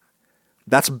work,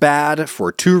 that's bad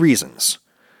for two reasons.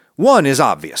 One is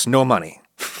obvious, no money.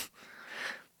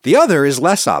 The other is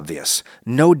less obvious,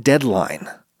 no deadline,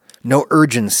 no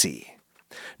urgency.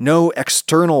 No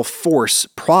external force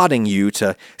prodding you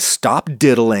to stop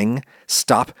diddling,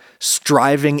 stop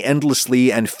striving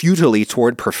endlessly and futilely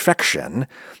toward perfection.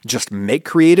 Just make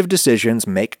creative decisions,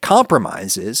 make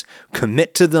compromises,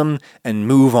 commit to them, and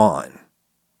move on.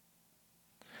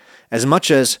 As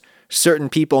much as certain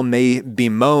people may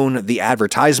bemoan the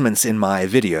advertisements in my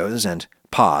videos and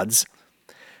pods,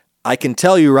 I can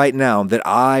tell you right now that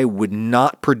I would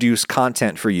not produce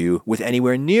content for you with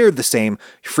anywhere near the same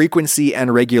frequency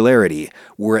and regularity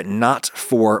were it not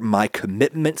for my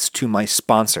commitments to my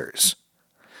sponsors.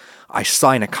 I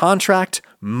sign a contract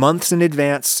months in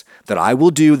advance that I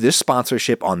will do this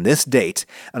sponsorship on this date,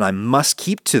 and I must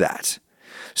keep to that.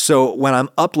 So when I'm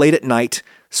up late at night,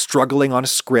 struggling on a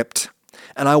script,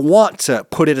 and I want to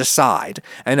put it aside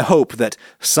and hope that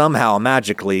somehow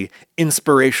magically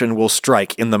inspiration will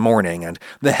strike in the morning and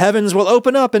the heavens will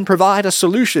open up and provide a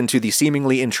solution to the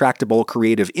seemingly intractable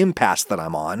creative impasse that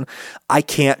I'm on, I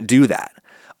can't do that.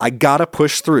 I gotta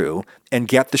push through and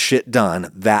get the shit done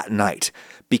that night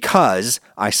because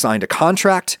I signed a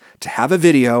contract to have a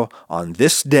video on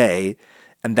this day,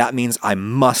 and that means I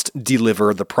must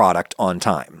deliver the product on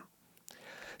time.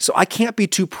 So I can't be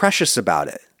too precious about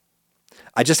it.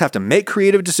 I just have to make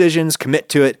creative decisions, commit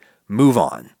to it, move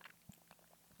on.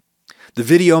 The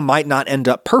video might not end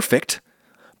up perfect,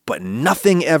 but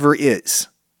nothing ever is.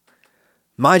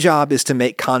 My job is to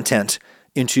make content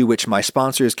into which my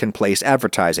sponsors can place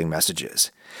advertising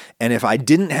messages. And if I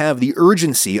didn't have the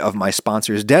urgency of my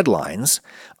sponsors' deadlines,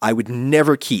 I would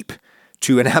never keep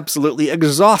to an absolutely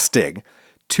exhausting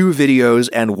 2 videos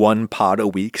and 1 pod a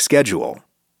week schedule.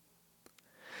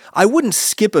 I wouldn't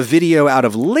skip a video out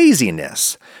of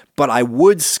laziness, but I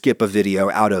would skip a video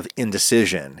out of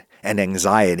indecision and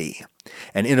anxiety,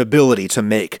 an inability to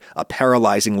make a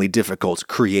paralyzingly difficult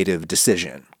creative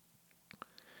decision.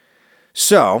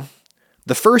 So,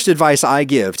 the first advice I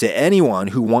give to anyone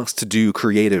who wants to do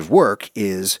creative work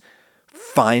is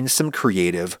find some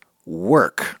creative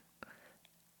work.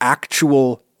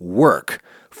 Actual work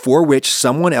for which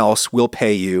someone else will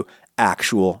pay you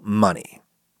actual money.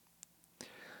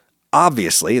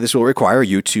 Obviously, this will require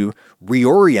you to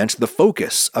reorient the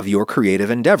focus of your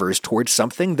creative endeavors towards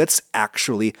something that's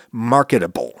actually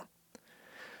marketable.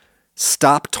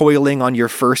 Stop toiling on your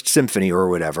first symphony or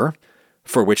whatever,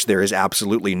 for which there is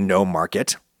absolutely no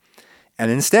market, and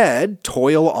instead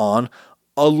toil on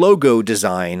a logo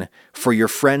design for your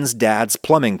friend's dad's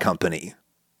plumbing company.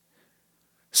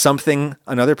 Something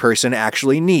another person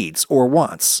actually needs or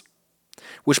wants,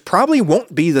 which probably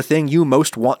won't be the thing you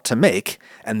most want to make,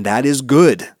 and that is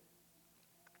good.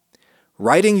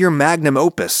 Writing your magnum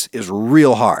opus is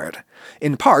real hard,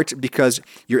 in part because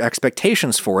your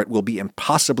expectations for it will be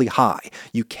impossibly high.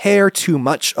 You care too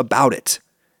much about it.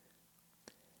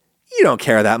 You don't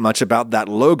care that much about that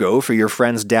logo for your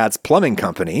friend's dad's plumbing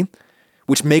company,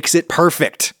 which makes it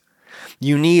perfect.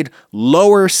 You need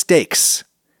lower stakes,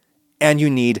 and you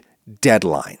need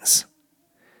deadlines.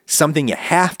 Something you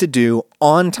have to do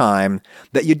on time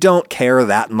that you don't care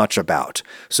that much about.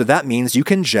 So that means you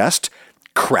can just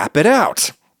crap it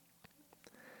out.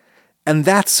 And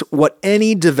that's what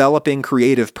any developing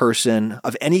creative person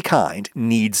of any kind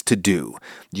needs to do.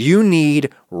 You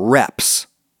need reps.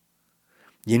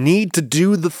 You need to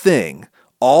do the thing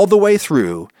all the way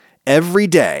through every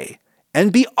day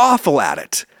and be awful at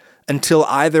it until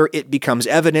either it becomes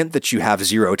evident that you have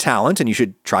zero talent and you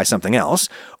should try something else,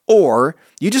 or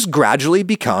you just gradually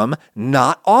become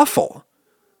not awful.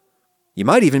 You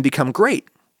might even become great.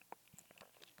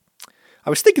 I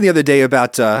was thinking the other day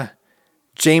about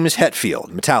James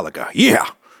Hetfield, Metallica. Yeah.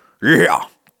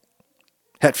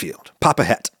 Hetfield, Papa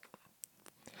Het.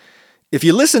 If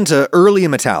you listen to early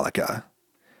Metallica,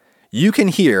 you can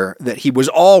hear that he was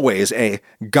always a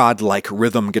godlike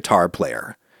rhythm guitar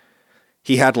player.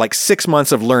 He had like 6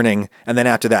 months of learning, and then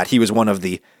after that, he was one of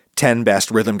the 10 best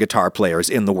rhythm guitar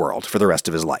players in the world for the rest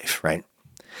of his life, right?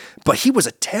 But he was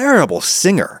a terrible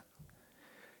singer.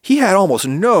 He had almost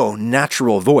no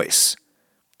natural voice.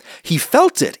 He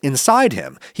felt it inside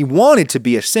him. He wanted to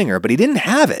be a singer, but he didn't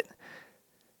have it.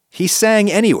 He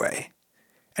sang anyway,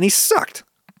 and he sucked.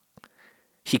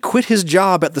 He quit his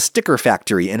job at the sticker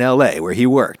factory in LA where he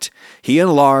worked. He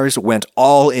and Lars went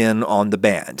all in on the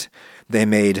band. They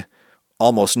made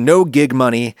almost no gig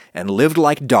money and lived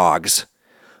like dogs.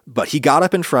 But he got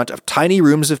up in front of tiny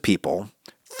rooms of people,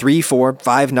 3, 4,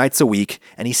 5 nights a week,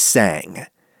 and he sang.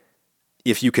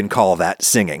 If you can call that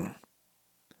singing.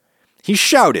 He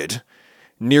shouted,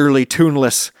 nearly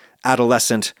tuneless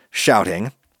adolescent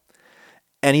shouting,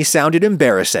 and he sounded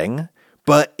embarrassing,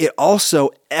 but it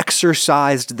also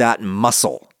exercised that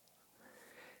muscle.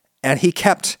 And he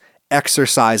kept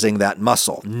exercising that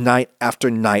muscle night after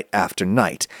night after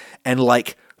night. And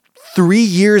like 4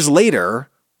 years later,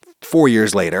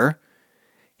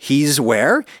 he's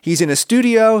where? He's in a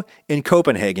studio in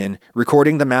Copenhagen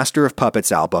recording the Master of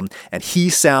Puppets album, and he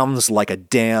sounds like a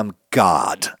damn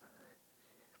god.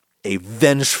 A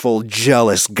vengeful,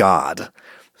 jealous god,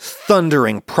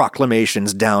 thundering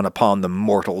proclamations down upon the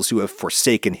mortals who have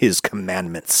forsaken his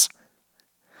commandments.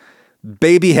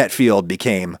 Baby Hetfield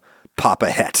became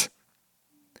Papa Het.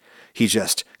 He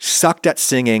just sucked at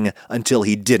singing until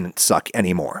he didn't suck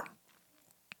anymore.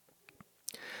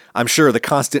 I'm sure the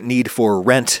constant need for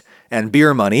rent and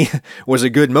beer money was a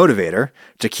good motivator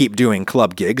to keep doing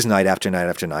club gigs night after night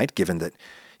after night, given that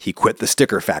he quit the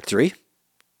sticker factory.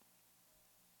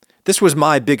 This was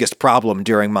my biggest problem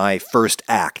during my first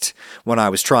act when I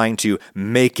was trying to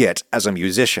make it as a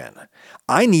musician.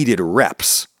 I needed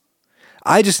reps.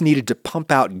 I just needed to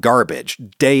pump out garbage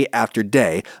day after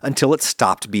day until it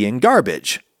stopped being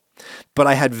garbage. But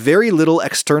I had very little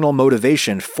external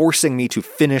motivation forcing me to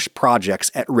finish projects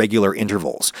at regular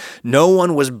intervals. No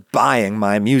one was buying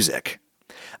my music.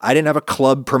 I didn't have a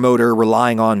club promoter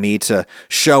relying on me to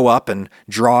show up and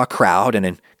draw a crowd and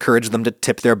encourage them to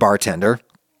tip their bartender.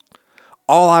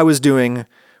 All I was doing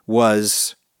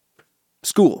was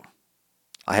school.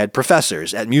 I had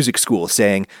professors at music school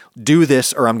saying, do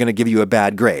this or I'm going to give you a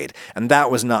bad grade. And that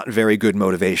was not very good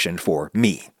motivation for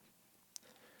me.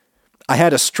 I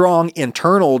had a strong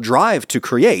internal drive to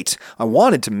create. I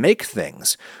wanted to make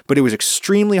things, but it was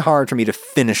extremely hard for me to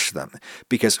finish them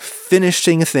because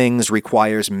finishing things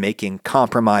requires making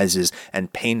compromises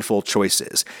and painful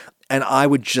choices. And I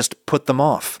would just put them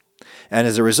off. And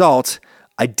as a result,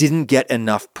 I didn't get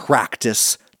enough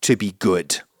practice to be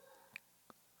good.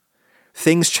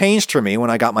 Things changed for me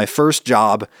when I got my first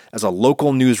job as a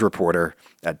local news reporter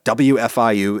at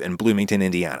WFIU in Bloomington,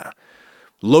 Indiana.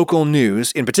 Local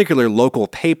news, in particular local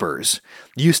papers,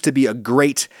 used to be a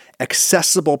great,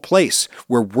 accessible place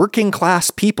where working class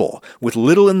people with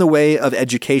little in the way of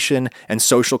education and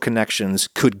social connections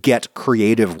could get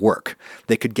creative work.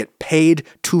 They could get paid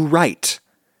to write.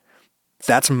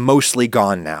 That's mostly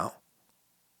gone now.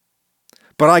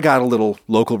 But I got a little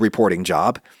local reporting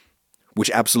job,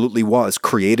 which absolutely was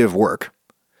creative work.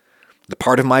 The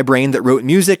part of my brain that wrote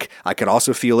music, I could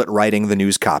also feel it writing the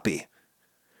news copy.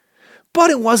 But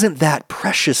it wasn't that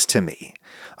precious to me.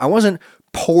 I wasn't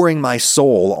pouring my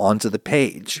soul onto the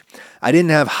page. I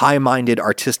didn't have high-minded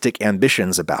artistic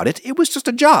ambitions about it. It was just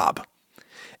a job.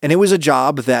 And it was a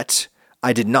job that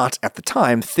I did not, at the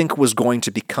time, think was going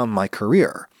to become my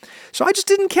career. So I just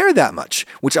didn't care that much,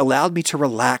 which allowed me to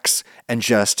relax and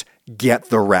just get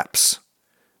the reps.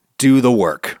 Do the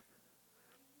work.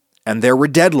 And there were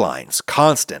deadlines,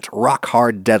 constant,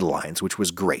 rock-hard deadlines, which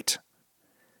was great.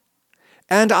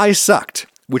 And I sucked,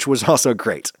 which was also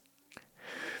great.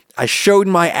 I showed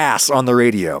my ass on the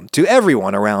radio to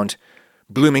everyone around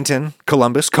Bloomington,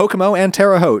 Columbus, Kokomo, and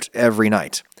Terre Haute every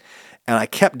night. And I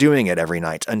kept doing it every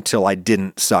night until I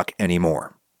didn't suck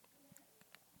anymore.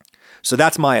 So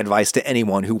that's my advice to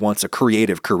anyone who wants a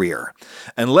creative career.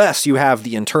 Unless you have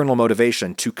the internal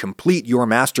motivation to complete your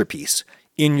masterpiece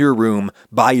in your room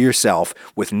by yourself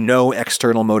with no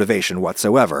external motivation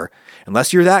whatsoever,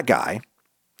 unless you're that guy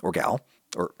or gal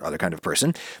or other kind of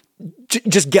person,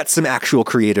 just get some actual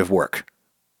creative work.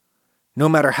 No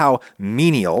matter how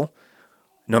menial,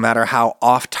 no matter how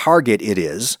off-target it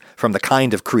is from the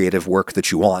kind of creative work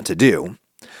that you want to do,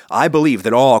 I believe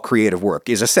that all creative work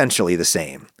is essentially the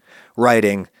same.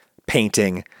 Writing,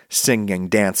 painting, singing,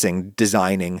 dancing,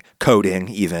 designing, coding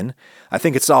even. I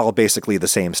think it's all basically the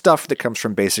same stuff that comes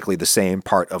from basically the same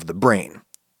part of the brain.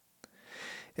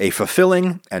 A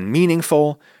fulfilling and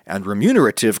meaningful and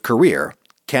remunerative career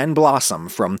can blossom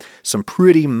from some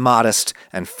pretty modest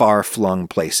and far-flung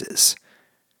places.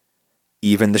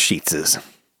 Even the Sheetses.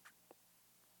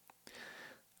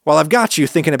 While I've got you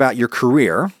thinking about your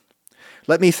career,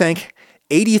 let me thank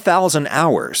 80,000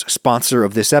 Hours, sponsor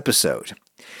of this episode.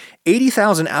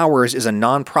 80,000 Hours is a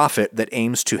nonprofit that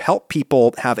aims to help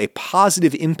people have a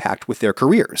positive impact with their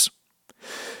careers.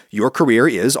 Your career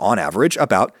is, on average,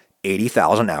 about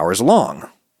 80,000 hours long.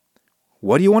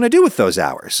 what do you want to do with those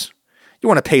hours? You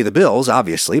want to pay the bills,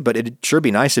 obviously, but it'd sure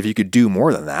be nice if you could do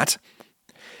more than that.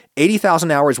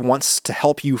 80,000 Hours wants to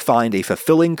help you find a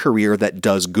fulfilling career that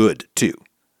does good, too.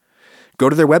 Go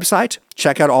to their website,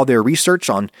 check out all their research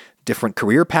on different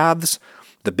career paths,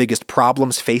 the biggest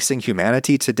problems facing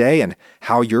humanity today, and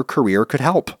how your career could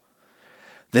help.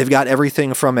 They've got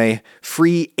everything from a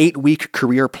free 8-week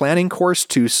career planning course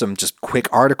to some just quick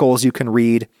articles you can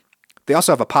read. They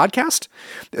also have a podcast.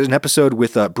 There's an episode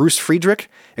with Bruce Friedrich,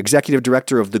 executive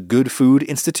director of the Good Food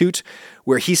Institute,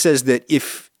 where he says that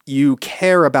if you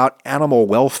care about animal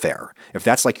welfare, if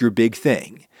that's like your big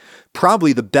thing,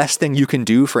 probably the best thing you can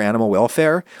do for animal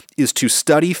welfare is to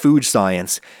study food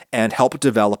science and help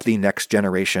develop the next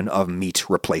generation of meat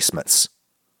replacements.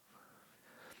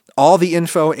 All the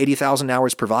info 80,000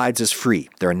 Hours provides is free.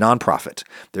 They're a nonprofit.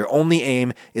 Their only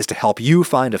aim is to help you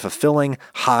find a fulfilling,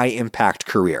 high-impact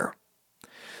career.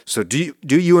 So do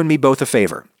you and me both a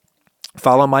favor.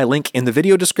 Follow my link in the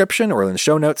video description or in the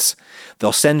show notes.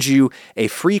 They'll send you a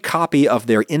free copy of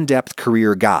their in-depth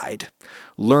career guide.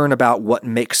 Learn about what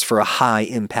makes for a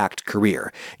high-impact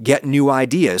career. Get new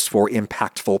ideas for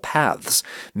impactful paths.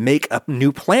 Make a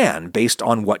new plan based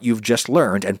on what you've just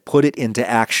learned and put it into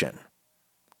action.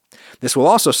 This will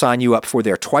also sign you up for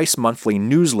their twice-monthly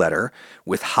newsletter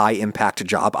with high-impact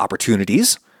job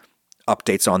opportunities,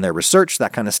 updates on their research,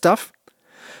 that kind of stuff.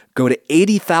 Go to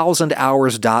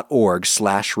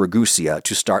 80,000hours.org/Ragusia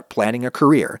to start planning a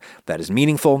career that is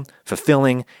meaningful,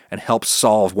 fulfilling, and helps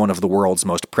solve one of the world's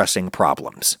most pressing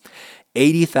problems.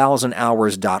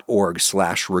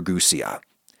 80,000hours.org/Ragusia.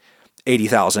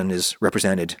 80,000 is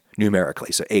represented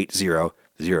numerically, so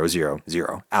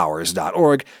 80,000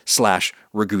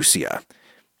 hours.org/Ragusia.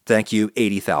 Thank you,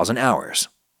 80,000 Hours.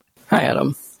 Hi,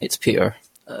 Adam. It's Peter.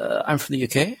 I'm from the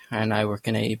UK, and I work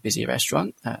in a busy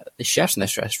restaurant. The chefs in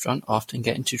this restaurant often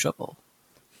get into trouble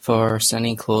for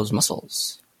sending closed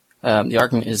mussels. The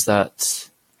argument is that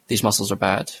these mussels are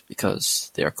bad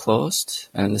because they are closed,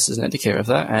 and this is an indicator of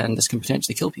that, and this can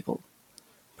potentially kill people.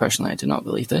 Personally, I do not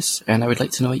believe this, and I would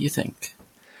like to know what you think.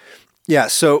 Yeah,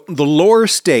 so the lore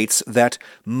states that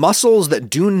mussels that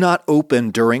do not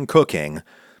open during cooking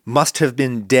must have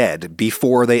been dead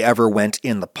before they ever went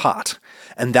in the pot,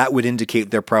 and that would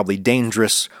indicate they're probably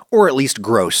dangerous or at least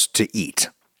gross to eat.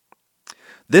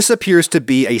 This appears to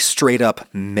be a straight-up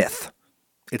myth.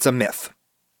 It's a myth.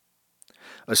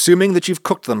 Assuming that you've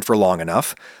cooked them for long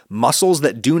enough, mussels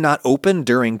that do not open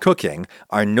during cooking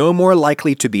are no more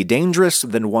likely to be dangerous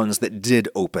than ones that did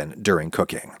open during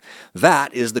cooking.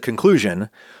 That is the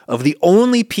conclusion of the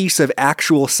only piece of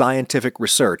actual scientific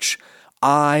research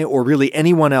I or really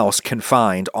anyone else can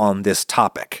find on this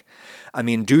topic. I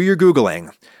mean, do your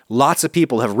Googling. Lots of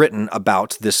people have written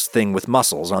about this thing with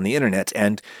mussels on the internet,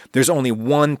 and there's only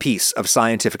one piece of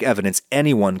scientific evidence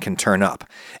anyone can turn up.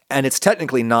 And it's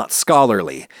technically not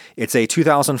scholarly. It's a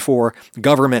 2004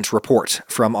 government report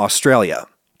from Australia.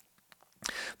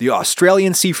 The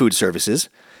Australian Seafood Services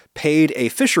paid a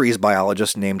fisheries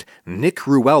biologist named Nick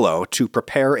Ruello to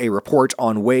prepare a report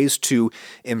on ways to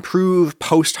improve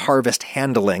post-harvest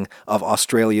handling of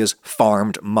Australia's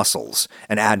farmed mussels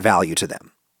and add value to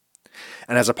them.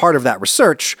 And as a part of that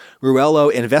research, Ruello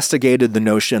investigated the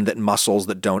notion that mussels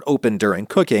that don't open during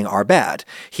cooking are bad.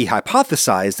 He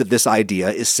hypothesized that this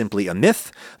idea is simply a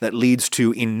myth that leads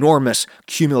to enormous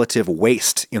cumulative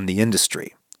waste in the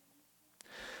industry.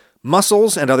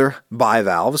 Mussels and other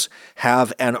bivalves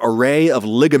have an array of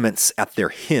ligaments at their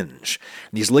hinge.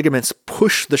 These ligaments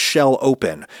push the shell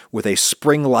open with a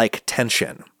spring-like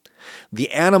tension. The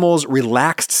animal's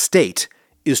relaxed state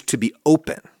is to be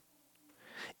open.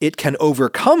 It can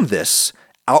overcome this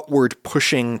outward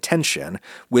pushing tension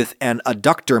with an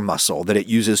adductor muscle that it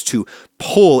uses to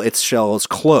pull its shells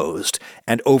closed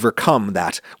and overcome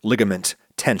that ligament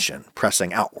tension,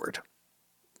 pressing outward.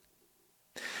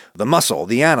 The mussel,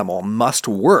 the animal, must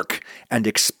work and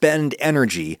expend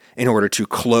energy in order to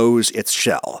close its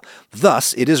shell.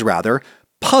 Thus, it is rather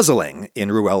puzzling,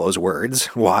 in Ruello's words,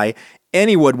 why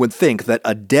anyone would think that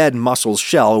a dead mussel's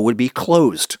shell would be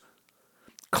closed.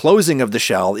 Closing of the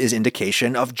shell is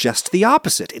indication of just the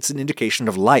opposite. It's an indication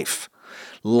of life.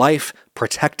 Life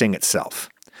protecting itself.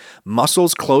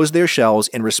 Mussels close their shells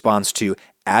in response to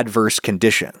adverse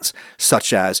conditions,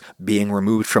 such as being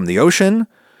removed from the ocean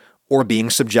or being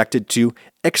subjected to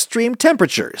extreme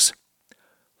temperatures,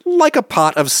 like a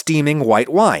pot of steaming white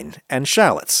wine and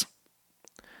shallots.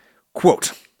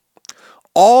 Quote,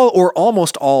 "All or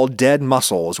almost all dead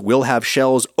mussels will have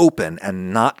shells open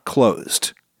and not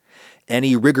closed.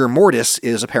 Any rigor mortis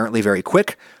is apparently very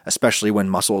quick, especially when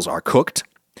mussels are cooked.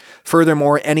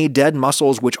 Furthermore, any dead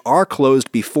mussels which are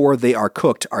closed before they are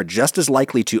cooked are just as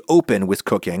likely to open with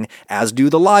cooking as do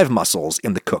the live mussels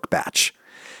in the cook batch.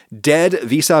 Dead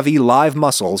vis-a-vis live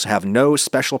mussels have no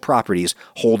special properties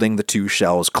holding the two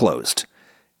shells closed.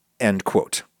 End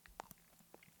quote.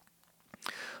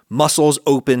 Mussels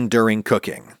open during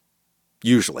cooking.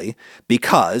 Usually,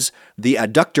 because the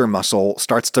adductor mussel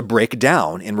starts to break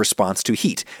down in response to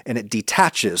heat, and it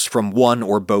detaches from one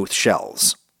or both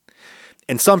shells.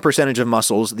 In some percentage of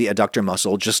mussels, the adductor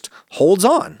mussel just holds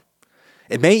on.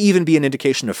 It may even be an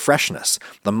indication of freshness.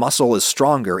 The mussel is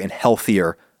stronger in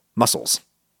healthier mussels.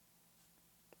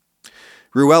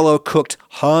 Ruello cooked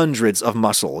hundreds of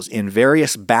mussels in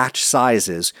various batch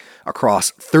sizes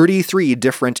across 33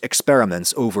 different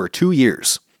experiments over 2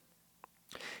 years.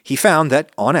 He found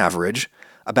that, on average,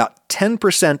 about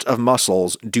 10% of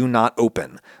mussels do not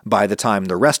open by the time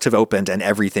the rest have opened and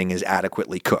everything is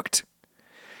adequately cooked.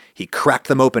 He cracked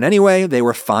them open anyway, they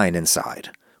were fine inside.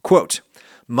 Quote,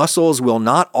 "Mussels will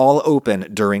not all open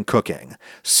during cooking.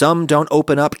 Some don't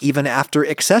open up even after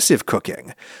excessive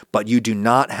cooking, but you do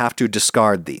not have to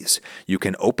discard these. You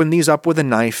can open these up with a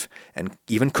knife and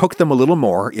even cook them a little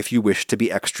more if you wish to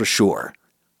be extra sure."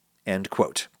 End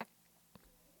quote.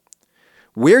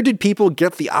 Where did people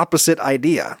get the opposite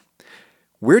idea?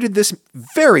 Where did this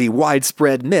very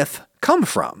widespread myth come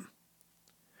from?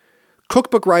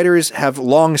 Cookbook writers have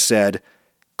long said,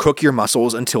 cook your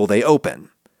mussels until they open,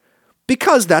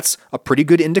 because that's a pretty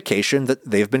good indication that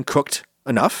they've been cooked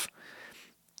enough.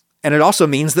 And it also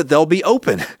means that they'll be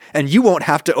open, and you won't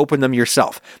have to open them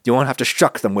yourself. You won't have to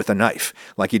shuck them with a knife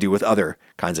like you do with other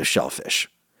kinds of shellfish.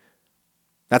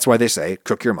 That's why they say,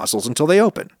 cook your mussels until they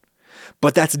open.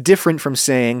 But that's different from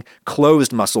saying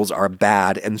closed mussels are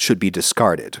bad and should be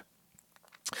discarded.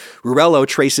 Ruello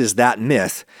traces that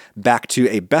myth back to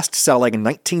a best-selling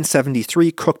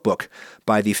 1973 cookbook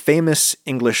by the famous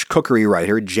English cookery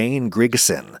writer Jane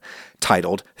Grigson,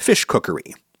 titled Fish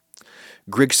Cookery.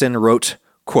 Grigson wrote,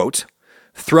 quote,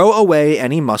 "Throw away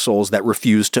any mussels that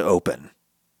refuse to open."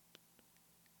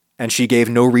 And she gave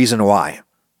no reason why.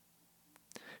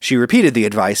 She repeated the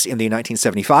advice in the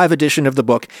 1975 edition of the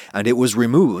book, and it was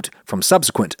removed from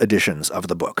subsequent editions of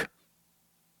the book.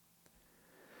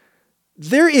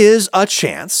 There is a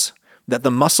chance that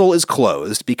the mussel is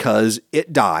closed because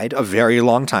it died a very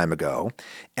long time ago,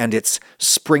 and its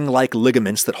spring-like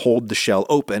ligaments that hold the shell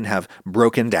open have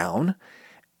broken down,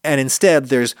 and instead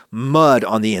there's mud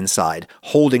on the inside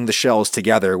holding the shells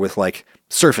together with, like,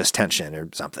 surface tension or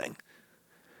something.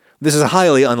 This is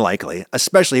highly unlikely,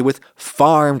 especially with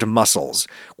farmed mussels,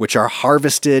 which are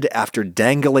harvested after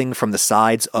dangling from the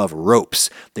sides of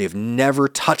ropes. They've never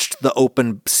touched the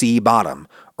open sea bottom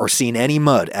or seen any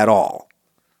mud at all.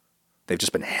 They've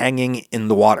just been hanging in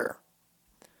the water.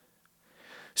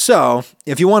 So,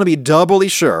 if you want to be doubly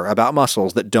sure about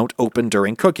mussels that don't open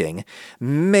during cooking,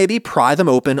 maybe pry them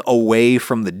open away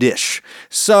from the dish.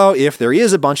 So, if there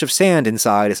is a bunch of sand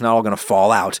inside, it's not all going to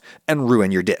fall out and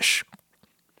ruin your dish.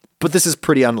 But this is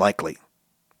pretty unlikely.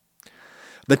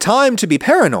 The time to be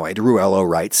paranoid, Ruello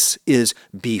writes, is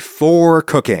before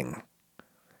cooking.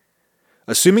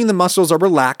 Assuming the mussels are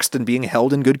relaxed and being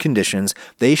held in good conditions,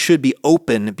 they should be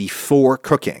open before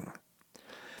cooking.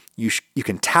 You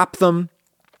can tap them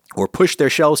or push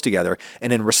their shells together,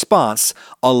 and in response,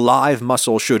 a live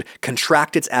mussel should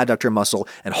contract its adductor muscle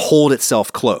and hold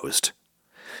itself closed.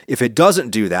 If it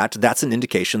doesn't do that, that's an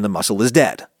indication the mussel is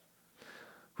dead.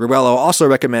 Ruello also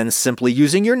recommends simply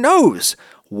using your nose.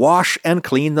 Wash and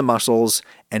clean the mussels,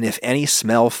 and if any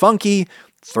smell funky,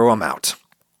 throw them out.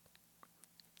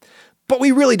 But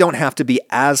we really don't have to be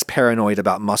as paranoid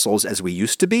about mussels as we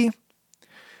used to be.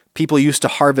 People used to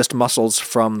harvest mussels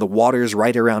from the waters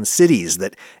right around cities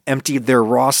that emptied their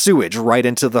raw sewage right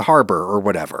into the harbor or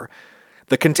whatever.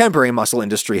 The contemporary mussel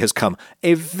industry has come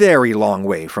a very long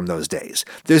way from those days.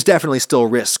 There's definitely still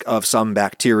risk of some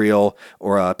bacterial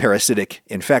or a parasitic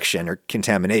infection or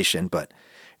contamination, but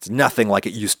it's nothing like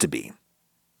it used to be.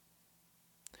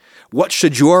 What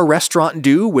should your restaurant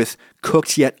do with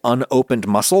cooked yet unopened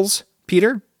mussels,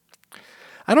 Peter?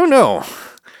 I don't know.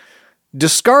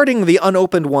 Discarding the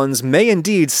unopened ones may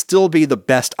indeed still be the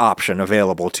best option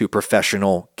available to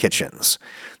professional kitchens,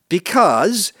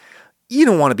 because you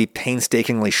don't want to be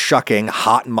painstakingly shucking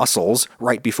hot mussels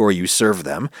right before you serve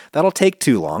them. That'll take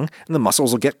too long, and the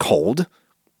mussels will get cold.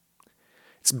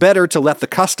 It's better to let the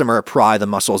customer pry the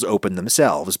mussels open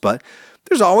themselves, but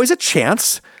there's always a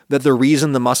chance that the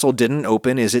reason the mussel didn't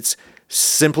open is it's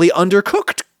simply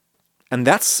undercooked. And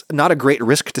that's not a great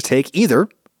risk to take either.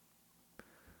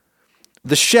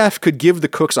 The chef could give the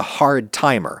cooks a hard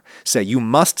timer, say you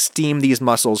must steam these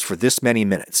mussels for this many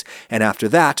minutes, and after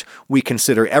that, we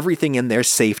consider everything in there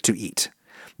safe to eat.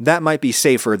 That might be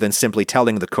safer than simply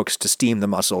telling the cooks to steam the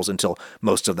mussels until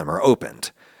most of them are opened.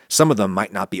 Some of them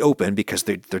might not be open because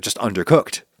they're just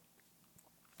undercooked.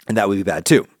 And that would be bad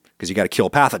too, because you got to kill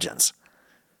pathogens.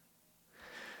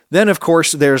 Then, of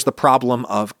course, there's the problem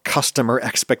of customer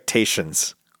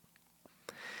expectations.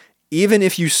 Even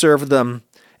if you serve them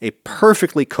a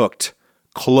perfectly cooked,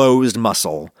 closed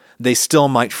mussel, they still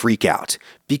might freak out,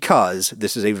 because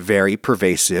this is a very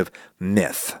pervasive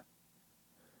myth.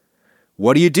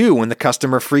 What do you do when the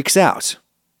customer freaks out?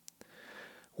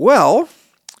 Well,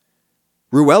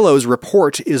 Ruello's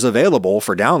report is available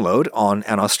for download on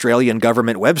an Australian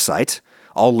government website.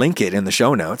 I'll link it in the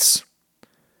show notes.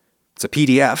 It's a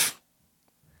PDF.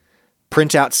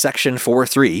 Print out section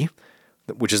 4.3,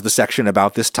 which is the section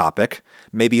about this topic,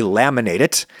 maybe laminate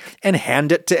it, and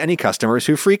hand it to any customers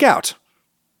who freak out.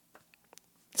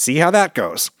 See how that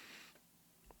goes.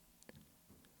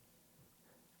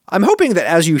 I'm hoping that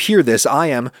as you hear this, I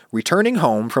am returning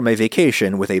home from a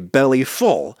vacation with a belly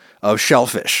full of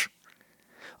shellfish.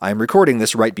 I am recording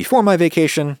this right before my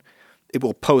vacation. It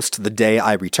will post the day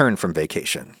I return from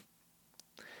vacation.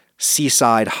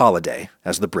 Seaside holiday,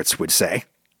 as the Brits would say.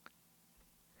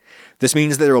 This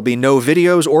means that there will be no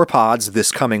videos or pods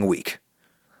this coming week.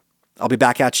 I'll be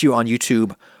back at you on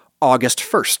YouTube August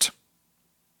 1st.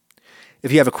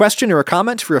 If you have a question or a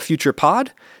comment for a future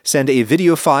pod, send a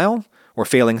video file, or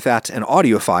failing that, an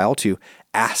audio file to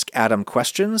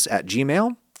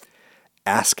askadamquestions@gmail.com.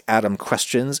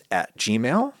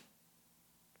 askadamquestions@gmail.com.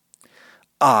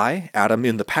 I, Adam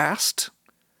in the past,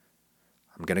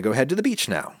 I'm going to go head to the beach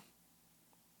now.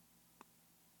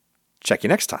 Check you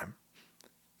next time.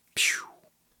 Phew.